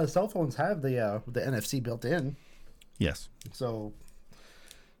 a lot of cell phones have the NFC built in. Yes. So,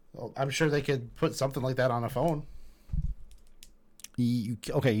 I'm sure they could put something like that on a phone. You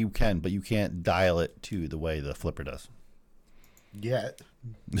can, but you can't dial it to the way the flipper does. Yet.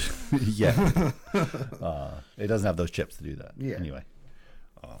 Yeah. It doesn't have those chips to do that. Yeah. Anyway.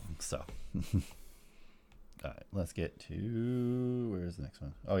 So. All right, let's get to... Where's the next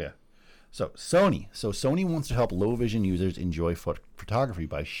one? Oh, yeah. So, Sony. So, Sony wants to help low vision users enjoy photography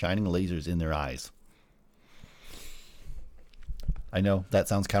by shining lasers in their eyes. I know, that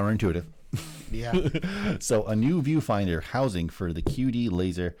sounds counterintuitive. Yeah. So, a new viewfinder housing for the QD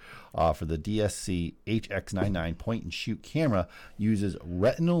laser for the DSC HX99 point and shoot camera uses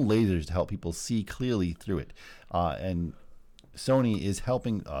retinal lasers to help people see clearly through it. And Sony is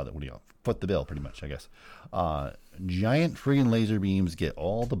helping, foot the bill pretty much, I guess. Giant friggin' laser beams get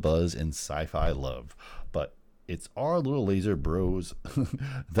all the buzz and sci-fi love, but it's our little laser bros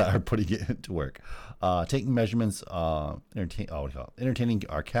that are putting it to work. Taking measurements, entertaining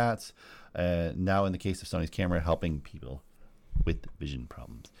our cats, now in the case of Sony's camera, helping people with vision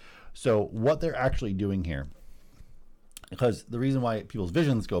problems. So what they're actually doing here, because the reason why people's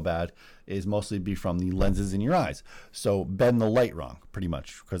visions go bad is mostly be from the lenses in your eyes. So bend the light wrong, pretty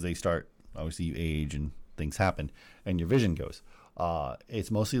much, because they start, obviously you age and things happen, and your vision goes.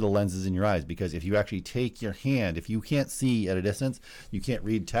 It's mostly the lenses in your eyes, because if you actually take your hand, if you can't see at a distance, you can't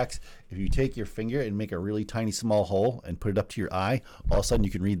read text. If you take your finger and make a really tiny small hole and put it up to your eye, all of a sudden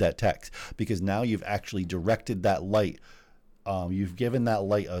you can read that text, because now you've actually directed that light. You've given that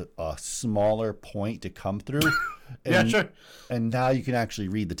light a smaller point to come through. And, yeah, sure. And now you can actually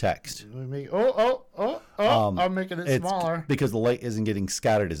read the text. I'm making it smaller. Because the light isn't getting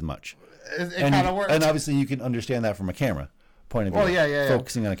scattered as much. It kind of works. And obviously you can understand that from a camera point of view. Oh, yeah.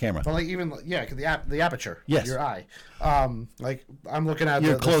 Focusing on a camera. But like the aperture. Yes. Of your eye. Like I'm looking at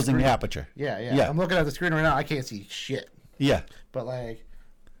You're closing the aperture. Yeah. I'm looking at the screen right now. I can't see shit. Yeah. But like,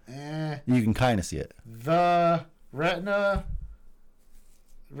 you can kind of see it. The retina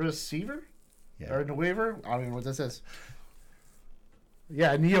receiver? Yeah. Or Neweaver? I don't even know what this is.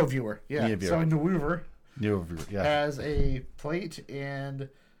 Yeah, Neo Viewer. Yeah. Neo Viewer. So Neweaver Yeah. has a plate and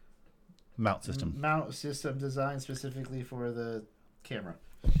Mount system designed specifically for the camera.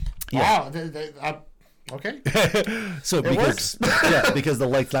 Yeah. Wow. Okay. So it works. Because the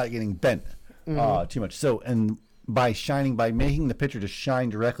light's not getting bent too much. So, and by making the picture to shine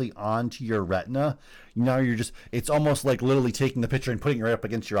directly onto your retina, now it's almost like literally taking the picture and putting it right up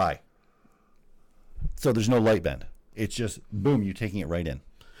against your eye. So there's no light bend. It's just boom, you're taking it right in.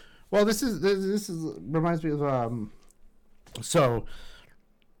 Well, this reminds me of so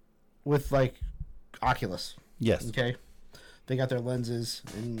with like Oculus. Yes. Okay. They got their lenses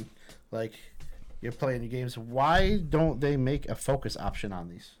and like you're playing your games. Why don't they make a focus option on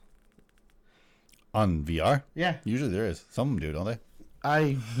these? On VR? Yeah. Usually there is. Some of them do, don't they?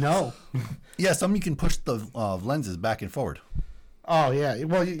 I know. Yeah, some you can push the lenses back and forward. Oh, yeah.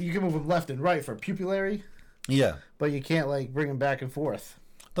 Well, you can move them left and right for pupillary. Yeah. But you can't, like, bring them back and forth.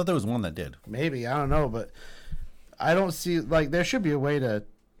 I thought there was one that did. Maybe. I don't know. But I don't see, like, there should be a way to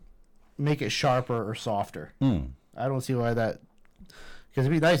make it sharper or softer. I don't see why that, because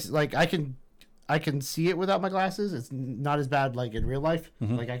it'd be nice. Like, I can see it without my glasses. It's not as bad, like, in real life.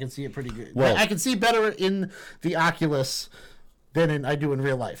 Like, I can see it pretty good. Well, I can see better in the Oculus than I do in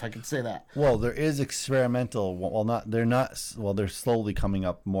real life. I can say that. Well, there is experimental. They're slowly coming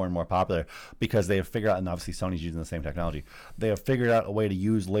up more and more popular because they have figured out, and obviously Sony's using the same technology. They have figured out a way to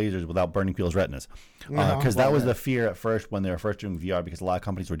use lasers without burning people's retinas. Because that was the fear at first when they were first doing VR, because a lot of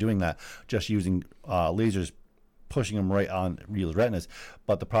companies were doing that, just using lasers, pushing them right on real retinas.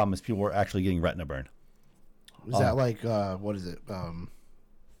 But the problem is people were actually getting retina burn. Was that like, what is it? The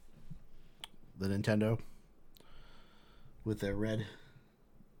Nintendo? With their red,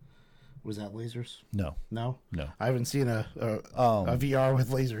 was that lasers? No. I haven't seen a VR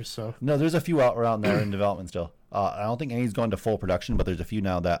with lasers. So no, there's a few out around there in development still. I don't think any's gone to full production, but there's a few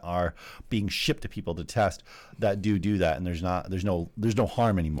now that are being shipped to people to test that do that, and there's no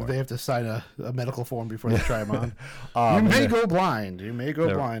harm anymore. They have to sign a medical form before they try them on. You may go blind.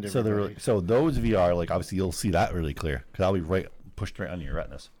 Everybody. So those VR, like obviously you'll see that really clear because that'll be pushed right under your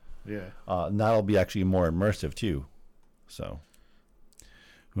retinas. Yeah. And that'll be actually more immersive too. So,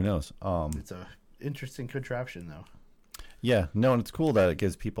 who knows? It's a interesting contraption, though. Yeah, no, and it's cool that it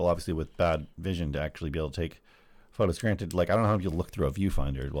gives people, obviously, with bad vision to actually be able to take photos. Granted, like I don't know how people look through a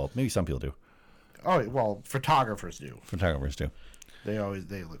viewfinder. Well, maybe some people do. Oh, well, photographers do. They look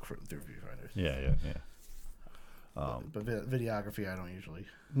through viewfinders. Yeah. But videography, I don't usually.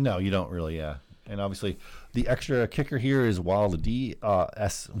 No, you don't really. Yeah. And obviously, the extra kicker here is while the DSC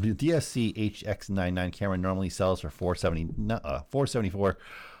HX99 camera normally sells for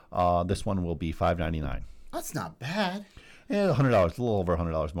 $474, this one will be $599. That's not bad. Yeah, $100, a little over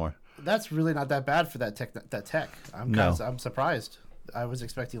 $100 more. That's really not that bad for that tech. I'm surprised. I was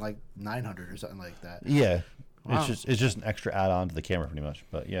expecting like 900 or something like that. Yeah, wow. It's just an extra add-on to the camera, pretty much.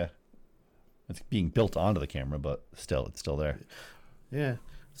 But yeah, it's being built onto the camera, but still, it's still there. Yeah.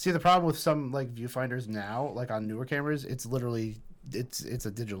 See, the problem with some like viewfinders now, like on newer cameras, it's literally it's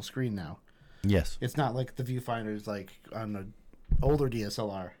a digital screen now. Yes. It's not like the viewfinders like on an older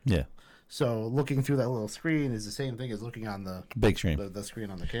DSLR. Yeah. So looking through that little screen is the same thing as looking on the big screen, the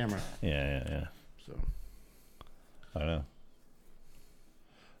screen on the camera. Yeah. So I don't know.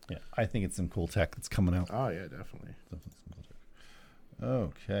 Yeah, I think it's some cool tech that's coming out. Oh yeah, definitely.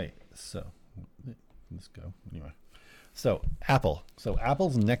 Okay, so let's go anyway. So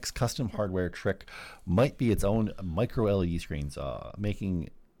Apple's next custom hardware trick might be its own micro LED screens, making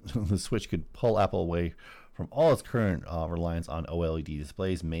the Switch could pull Apple away from all its current reliance on OLED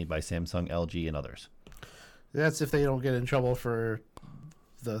displays made by Samsung, LG, and others. That's if they don't get in trouble for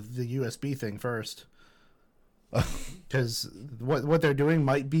the USB thing first, because what they're doing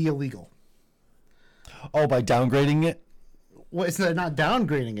might be illegal. Oh, by downgrading it? Well, it's not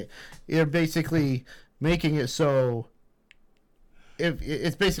downgrading it. They're basically making it so. If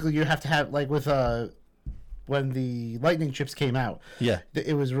it's basically you have to have like with when the Lightning chips came out,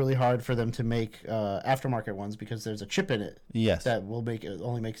 it was really hard for them to make aftermarket ones because there's a chip in it. Yes, that will make it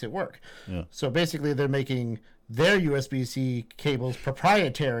only makes it work. Yeah. So basically, they're making their USB-C cables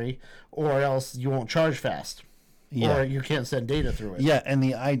proprietary, or else you won't charge fast, or you can't send data through it. Yeah, and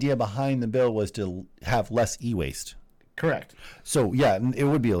the idea behind the bill was to have less e-waste. Correct. So yeah, it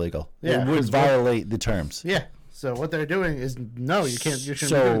would be illegal. Yeah, it would violate the terms. Yeah. So what they're doing is no, you can't. You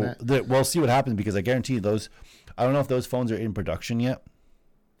shouldn't be doing that. We'll see what happens because I guarantee those. I don't know if those phones are in production yet.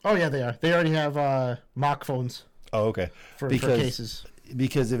 Oh yeah, they are. They already have mock phones. Oh okay. For cases.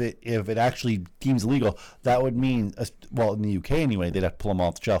 Because if it actually deems illegal, that would mean in the UK anyway, they'd have to pull them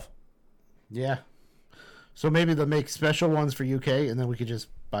off the shelf. Yeah. So maybe they'll make special ones for UK, and then we could just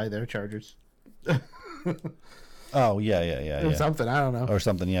buy their chargers. Oh yeah. Or something, I don't know. Or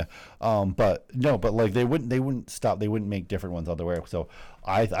something, yeah. But like they wouldn't stop. They wouldn't make different ones otherwhere. So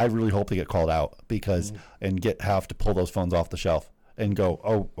I really hope they get called out because and have to pull those phones off the shelf and go,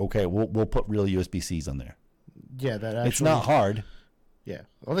 oh okay, we'll put real USB-Cs on there. Yeah, that actually, it's not hard. Yeah,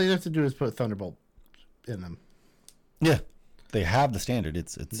 all they have to do is put Thunderbolt in them. Yeah, they have the standard. It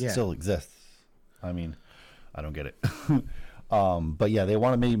still exists. I mean, I don't get it. But yeah, they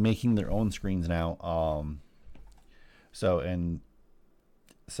want to be making their own screens now. So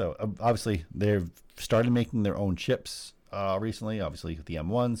obviously they've started making their own chips recently, obviously with the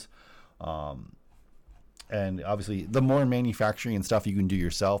M1s. And obviously the more manufacturing and stuff you can do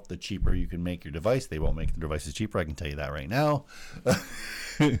yourself, the cheaper you can make your device. They won't make the devices cheaper, I can tell you that right now.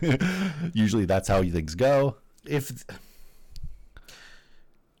 Usually that's how things go. If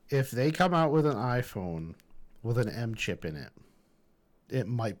they come out with an iPhone with an M chip in it, it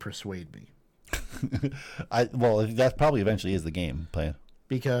might persuade me. That probably eventually is the game plan.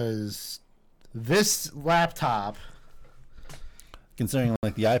 Because this laptop, considering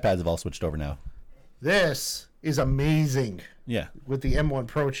like the iPads have all switched over now, this is amazing. Yeah, with the M1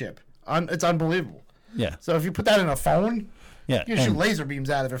 Pro chip, it's unbelievable. Yeah. So if you put that in a phone, Yeah, You shoot laser beams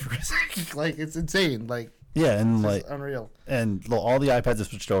out of it for a second. Like, it's insane. Like, yeah, and it's unreal. And all the iPads have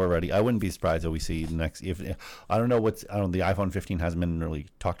switched over already. I wouldn't be surprised if we see the next. If I don't know the iPhone 15 hasn't been really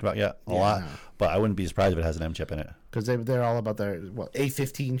talked about yet a lot, but I wouldn't be surprised if it has an M chip in it. Because they're all about their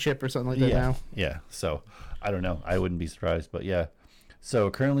A15 chip or something like that now. Yeah. So I don't know. I wouldn't be surprised, but yeah.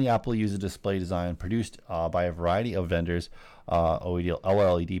 So currently, Apple uses display design produced by a variety of vendors.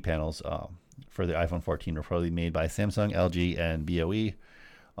 OLED panels for the iPhone 14 were probably made by Samsung, LG, and BOE.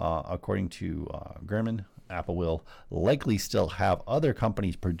 According to Gurman, Apple will likely still have other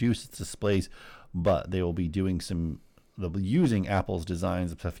companies produce its displays, but they will be they'll be using Apple's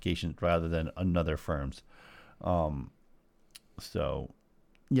designs and specifications rather than another firm's. So,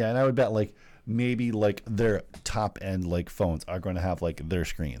 yeah, and I would bet maybe their top end phones are going to have their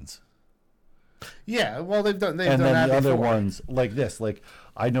screens. Yeah, well, they've done and then that the other before. ones like this,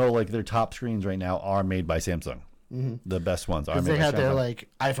 I know their top screens right now are made by Samsung. Mm-hmm. The best ones are made by Samsung. They had their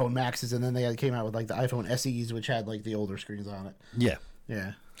iPhone Maxes, and then they came out with the iPhone SEs, which had the older screens on it. Yeah,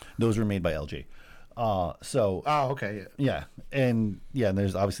 yeah, those were made by LG. Oh, okay, yeah, and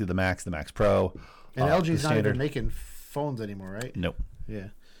there's obviously the Max Pro, and LG's not even making phones anymore, right? Nope. Yeah,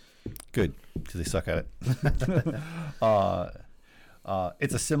 good, because they suck at it.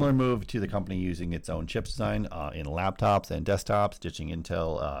 It's a similar move to the company using its own chip design in laptops and desktops, ditching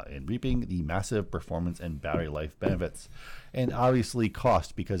Intel and reaping the massive performance and battery life benefits, and obviously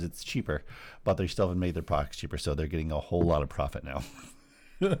cost because it's cheaper. But they still haven't made their products cheaper, so they're getting a whole lot of profit now.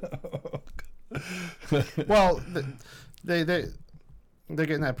 Well, they're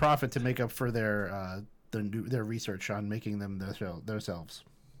getting that profit to make up for their research on making them themselves.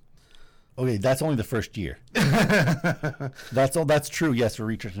 Okay, that's only the first year. That's true. Yes, for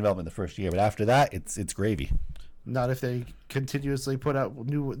research and development the first year, but after that, it's gravy. Not if they continuously put out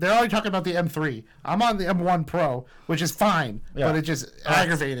new. They're already talking about the M3. I'm on the M1 Pro, which is fine, but it's just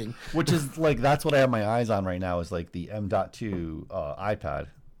aggravating. Which is that's what I have my eyes on right now. Is the M.2 iPad,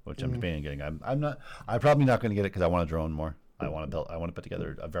 which I'm debating getting. I'm probably not going to get it because I want to drone more. I want to put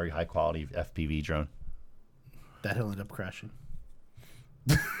together a very high quality FPV drone. That'll end up crashing.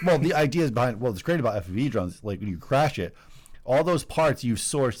 Well, the idea is behind. What's great about FPV drones, when you crash it, all those parts you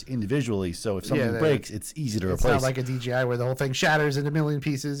source individually. So if something breaks, it's easy to replace. It's not like a DJI where the whole thing shatters into a million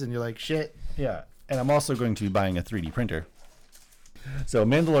pieces, and you're like, shit. Yeah, and I'm also going to be buying a 3D printer. So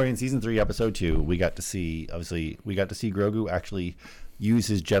Mandalorian season 3, episode 2, we got to see Grogu actually use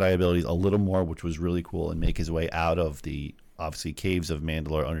his Jedi abilities a little more, which was really cool, and make his way out of the caves of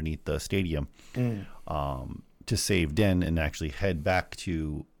Mandalore underneath the stadium. To save Din and actually head back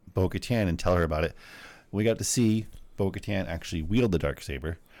to Bo-Katan and tell her about it. We got to see Bo-Katan actually wield the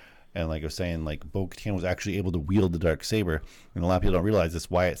Darksaber. And like I was saying, Bo-Katan was actually able to wield the Darksaber. And a lot of people don't realize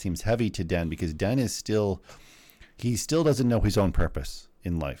that's why it seems heavy to Den, because Den is still doesn't know his own purpose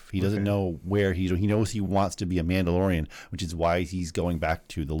in life. He doesn't know where he knows he wants to be a Mandalorian, which is why he's going back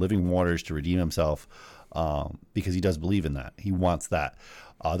to the living waters to redeem himself, because he does believe in that. He wants that.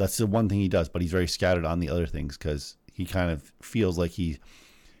 That's the one thing he does, but he's very scattered on the other things because he kind of feels like he's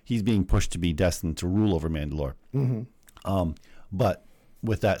being pushed to be destined to rule over Mandalore. Mm-hmm. But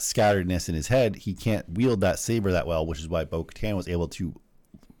with that scatteredness in his head, he can't wield that saber that well, which is why Bo-Katan was able to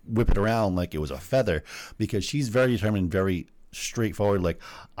whip it around like it was a feather, because she's very determined, very straightforward.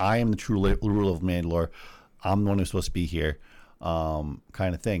 I am the true ruler of Mandalore. I'm the one who's supposed to be here.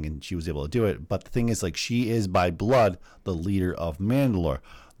 Kind of thing, and she was able to do it. But the thing is, she is by blood the leader of Mandalore.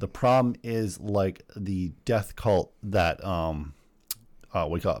 The problem is the death cult that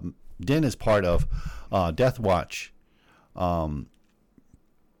Din is part of, Death Watch,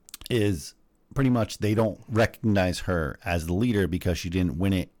 is pretty much they don't recognize her as the leader because she didn't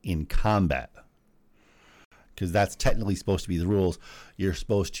win it in combat. Because that's technically supposed to be the rules. You're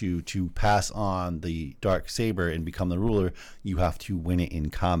supposed to pass on the Darksaber and become the ruler. You have to win it in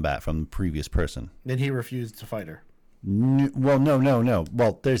combat from the previous person. And he refused to fight her. Well, no.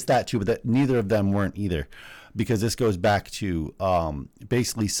 Well, there's that too, but neither of them weren't either. Because this goes back to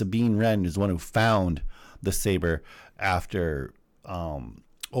basically Sabine Wren is the one who found the saber after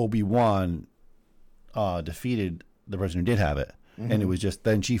Obi-Wan defeated the person who did have it. Mm-hmm. And it was just,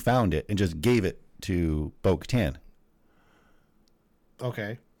 then she found it and just gave it to Bo-Katan.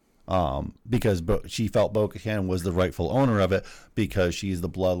 Okay. Because she felt Bo-Katan was the rightful owner of it because she's the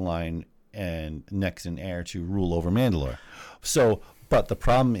bloodline and next in heir to rule over Mandalore. So, but the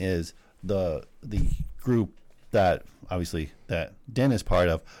problem is the group that obviously that Din is part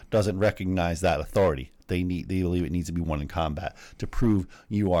of doesn't recognize that authority. They believe it needs to be won in combat to prove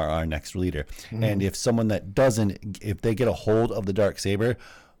you are our next leader. Mm-hmm. And if someone that doesn't, if they get a hold of the Darksaber,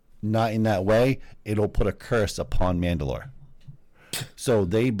 not in that way, it'll put a curse upon Mandalore. So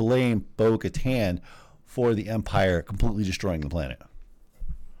they blame Bo-Katan for the Empire completely destroying the planet.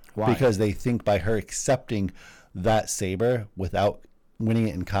 Why? Because they think by her accepting that saber without winning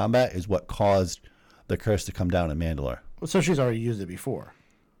it in combat is what caused the curse to come down in Mandalore. So she's already used it before.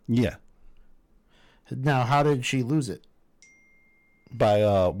 Yeah. Now, how did she lose it? By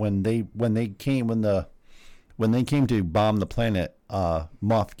when they came to bomb the planet,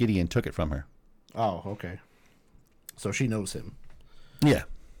 Moff Gideon took it from her. Oh, okay. So she knows him. Yeah.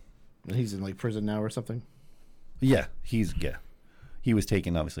 And he's in like prison now or something. Yeah. He was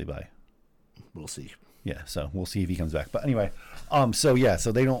taken obviously by. We'll see. Yeah, so we'll see if he comes back. But anyway, so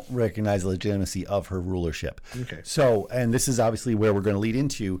they don't recognize the legitimacy of her rulership. Okay. So, and this is obviously where we're going to lead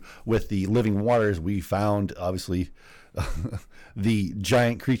into with the living waters. We found obviously the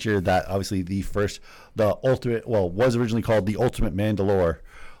giant creature that obviously was originally called the Ultimate Mandalore.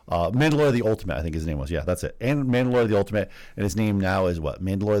 Mandalore the Ultimate, I think his name was. Yeah, that's it. And Mandalore the Ultimate, and his name now is what?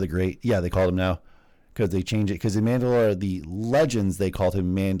 Mandalore the Great. Yeah, they called him now. Because they changed it. Because in Mandalore, the Legends, they called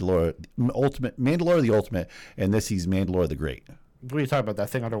him Mandalore the Ultimate, and he's Mandalore the Great. What are you talking about? That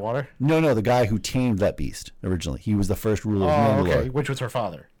thing underwater? No, the guy who tamed that beast originally. He was the first ruler of Mandalore. Okay. Which was her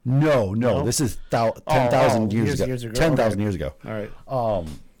father? No. This is 10,000 years ago. 10,000 years ago. All right.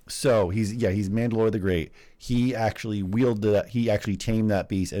 So he's Mandalore the Great. He actually wielded that. He actually tamed that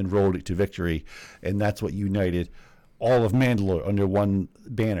beast and rode it to victory, and that's what united all of Mandalore under one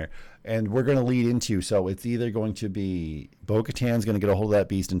banner. And we're going to lead into, so it's either going to be Bo-Katan's going to get a hold of that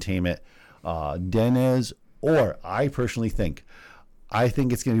beast and tame it, Denez, or I personally think it's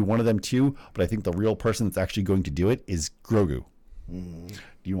going to be one of them two, but I think the real person that's actually going to do it is Grogu. Do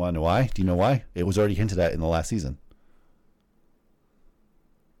you want to know why? Do you know why? It was already hinted at in the last season.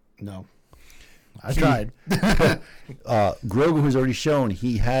 No. I tried. Grogu has already shown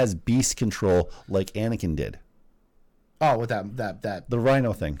he has beast control like Anakin did. Oh, with that The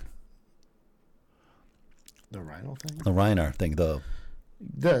rhino thing. The rhino thing? The Rhinar thing. That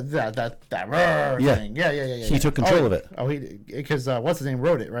thing. Yeah. He took control of it. Oh, he because what's his name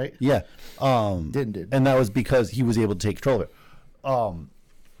wrote it, right? Yeah. Did. And that was because he was able to take control of it.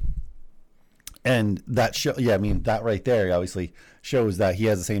 And that that right there obviously shows that he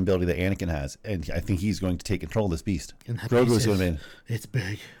has the same ability that Anakin has, and I think he's going to take control of this beast. Grogu is going to be. It's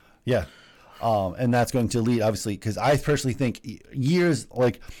big. Yeah. And that's going to lead, obviously, because I personally think years,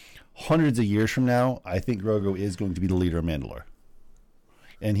 like hundreds of years from now, I think Grogu is going to be the leader of Mandalore.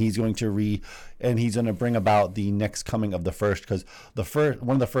 And he's going to bring about the next coming of the first, because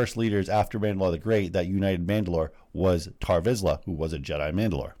one of the first leaders after Mandalore the Great that united Mandalore was Tar Vizsla, who was a Jedi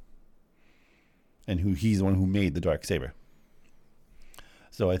Mandalore. And he's the one who made the Darksaber.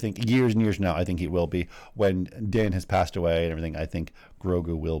 So I think years and years from now, I think it will be. When Din has passed away and everything, I think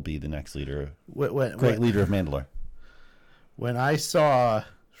Grogu will be the next leader, great leader of Mandalore. When I saw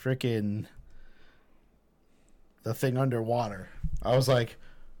freaking the thing underwater, I was like,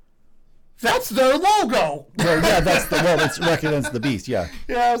 that's their logo! Well, yeah, that's represents the beast, yeah.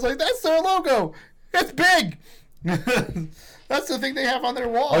 Yeah, I was like, that's their logo! It's big! That's the thing they have on their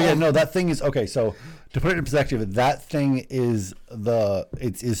wall. Oh, yeah, no, that thing is, okay, so to put it in perspective, that thing is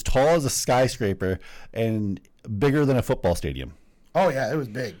it's as tall as a skyscraper and bigger than a football stadium. Oh, yeah, it was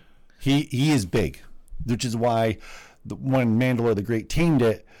big. He is big, which is why when Mandalore the Great tamed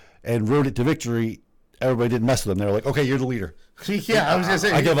it and rode it to victory, everybody didn't mess with him. They were like, okay, you're the leader. Yeah, I was going to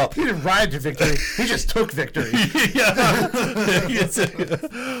say, I give up. He didn't ride to victory. He just took victory.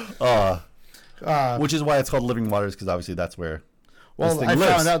 Which is why it's called Living Waters, because obviously that's where this thing I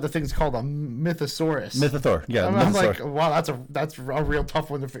lives. found out the thing's called a Mythosaurus. Mythosaur, yeah. I'm like, wow, that's a real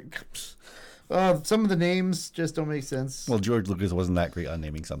tough one to figure. Some of the names just don't make sense. Well, George Lucas wasn't that great on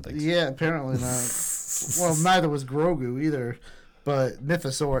naming some things. Yeah, apparently not. Well, neither was Grogu either, but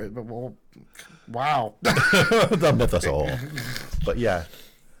Mythosaurus. Well, wow. The Mythosaur. But yeah.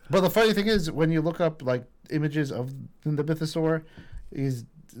 But the funny thing is, when you look up like images of the Mythosaur,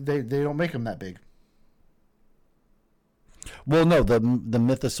 they don't make them that big. Well, no, the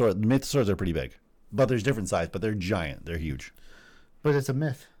mythosaurs are pretty big, but there's different size. But they're giant. They're huge. But it's a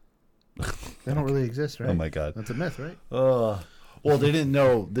myth. They don't really exist, right? Oh my God, that's a myth, right? Well, they didn't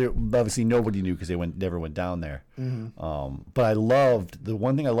know. Obviously, nobody knew because they never went down there. Mm-hmm. But I loved the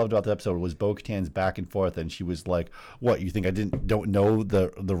one thing I loved about the episode was Bo-Katan's back and forth, and she was like, "What, you think I don't know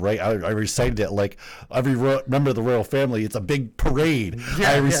the right?" I recited it like every member of the royal family. It's a big parade.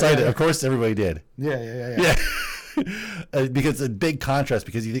 Yeah, I recited it. Of course, everybody did. Yeah. Because it's a big contrast.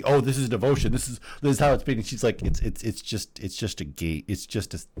 Because you think, "Oh, this is devotion. This is how it's been." And she's like, "It's just a gate. It's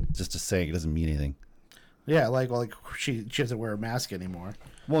just a saying. It doesn't mean anything." Yeah, like she doesn't wear a mask anymore.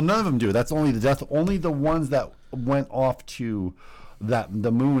 Well, none of them do. That's only the death. Only the ones that went off to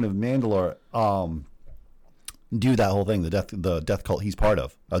the moon of Mandalore do that whole thing. The death cult he's part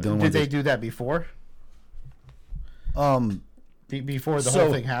of. Did they do that before? Before the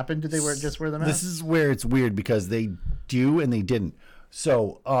whole thing happened, did they just wear the mask? This is where it's weird because they do and they didn't.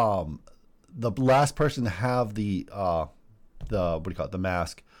 So the last person to have the what do you call it? The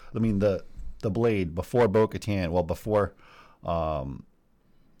mask. I mean the blade before Bo-Katan. Well, before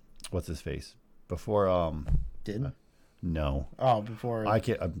what's his face? Before Din? No. Oh, before I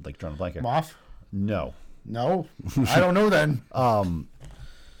can't. I'm like drawing a blank here. Moff? No. No, I don't know then.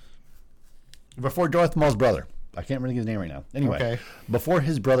 Before Darth Maul's brother. I can't remember his name right now. Anyway, okay. Before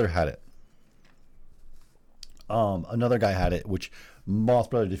his brother had it, another guy had it, which Maul's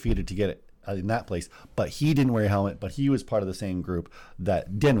brother defeated to get it in that place. But he didn't wear a helmet, but he was part of the same group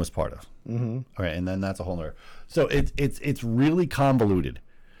that Din was part of. Mm-hmm. All right, and then that's a whole nother. So it's really convoluted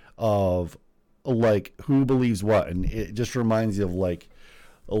of like who believes what, and it just reminds you of like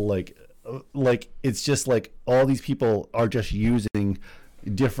it's just like all these people are just using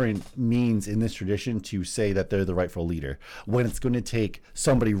different means in this tradition to say that they're the rightful leader when it's going to take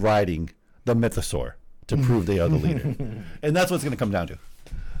somebody riding the mythosaur to prove they are the leader. And that's what it's going to come down to.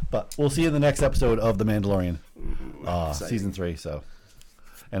 But we'll see you in the next episode of The Mandalorian, season 3. So,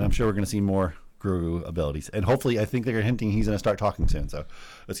 and I'm sure we're going to see more Grogu abilities, and hopefully I think they're hinting he's going to start talking soon, so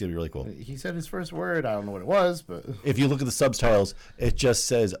it's going to be really cool. He said his first word. I don't know what it was, but if you look at the subtitles, it just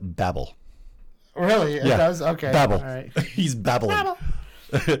says babble. Really? It does? Okay. Babble. All right. He's babbling. Babble.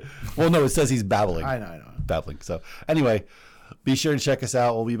 Well, no, it says he's babbling. I know. Babbling. So anyway, be sure to check us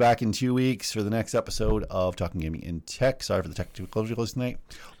out. We'll be back in 2 weeks for the next episode of Talking Gaming in Tech. Sorry for the technical difficulties tonight,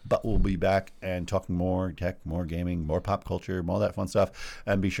 but we'll be back and talking more tech, more gaming, more pop culture, more of that fun stuff.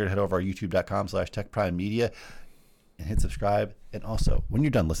 And be sure to head over our youtube.com/TechPrimeMedia and hit subscribe. And also, when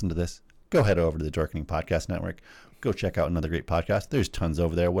you're done listening to this, go head over to the Darkening Podcast Network. Go check out another great podcast. There's tons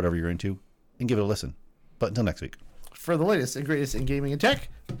over there, whatever you're into, and give it a listen. But until next week. For the latest and greatest in gaming and tech,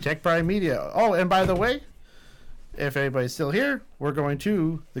 Tech Prime Media. Oh, and by the way, if anybody's still here, we're going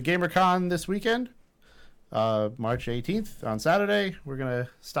to the GamerCon this weekend, March 18th on Saturday. We're going to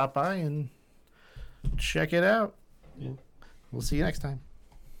stop by and check it out. We'll see you next time.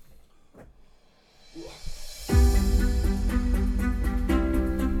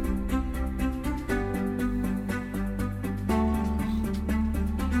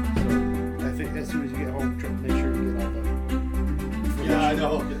 I think as soon as you get home, make sure you get all the... Yeah, I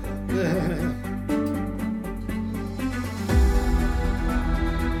know.